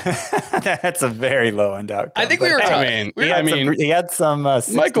 That's a very low end outcome. I think we were talking. He had some.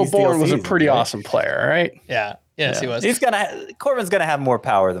 Michael Bourne was a pretty awesome player, right? Yeah. Yes, he was. Corbin's gonna have more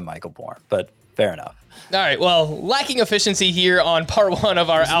power than Michael Bourne, but fair enough. All right. Well, lacking efficiency here on part one of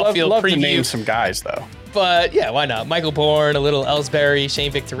our outfield love preview. To name some guys though. But yeah, why not? Michael Bourne, a little Ellsbury,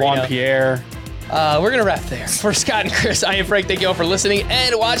 Shane Victorino, Juan Pierre. We're going to wrap there. For Scott and Chris, I am Frank. Thank you all for listening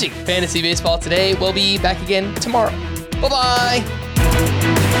and watching Fantasy Baseball Today. We'll be back again tomorrow. Bye-bye.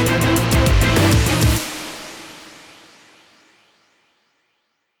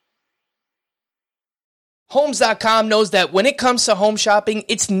 Homes.com knows that when it comes to home shopping,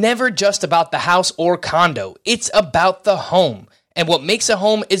 it's never just about the house or condo. It's about the home. And what makes a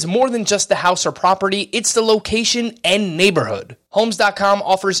home is more than just the house or property, it's the location and neighborhood. Homes.com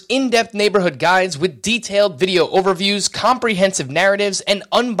offers in-depth neighborhood guides with detailed video overviews, comprehensive narratives, and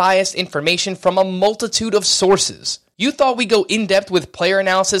unbiased information from a multitude of sources. You thought we'd go in-depth with player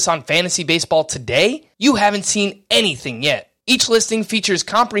analysis on Fantasy Baseball Today? You haven't seen anything yet. Each listing features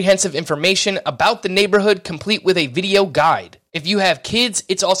comprehensive information about the neighborhood, complete with a video guide. If you have kids,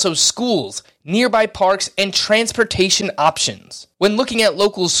 it's also schools, nearby parks, and transportation options. When looking at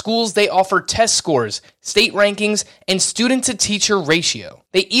local schools, they offer test scores, state rankings, and student-to-teacher ratio.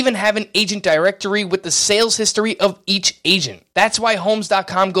 They even have an agent directory with the sales history of each agent. That's why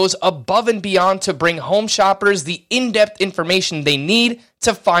Homes.com goes above and beyond to bring home shoppers the in-depth information they need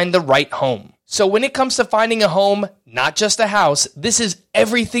to find the right home. So when it comes to finding a home, not just a house, this is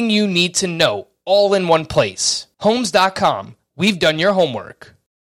everything you need to know, all in one place. Homes.com. We've done your homework.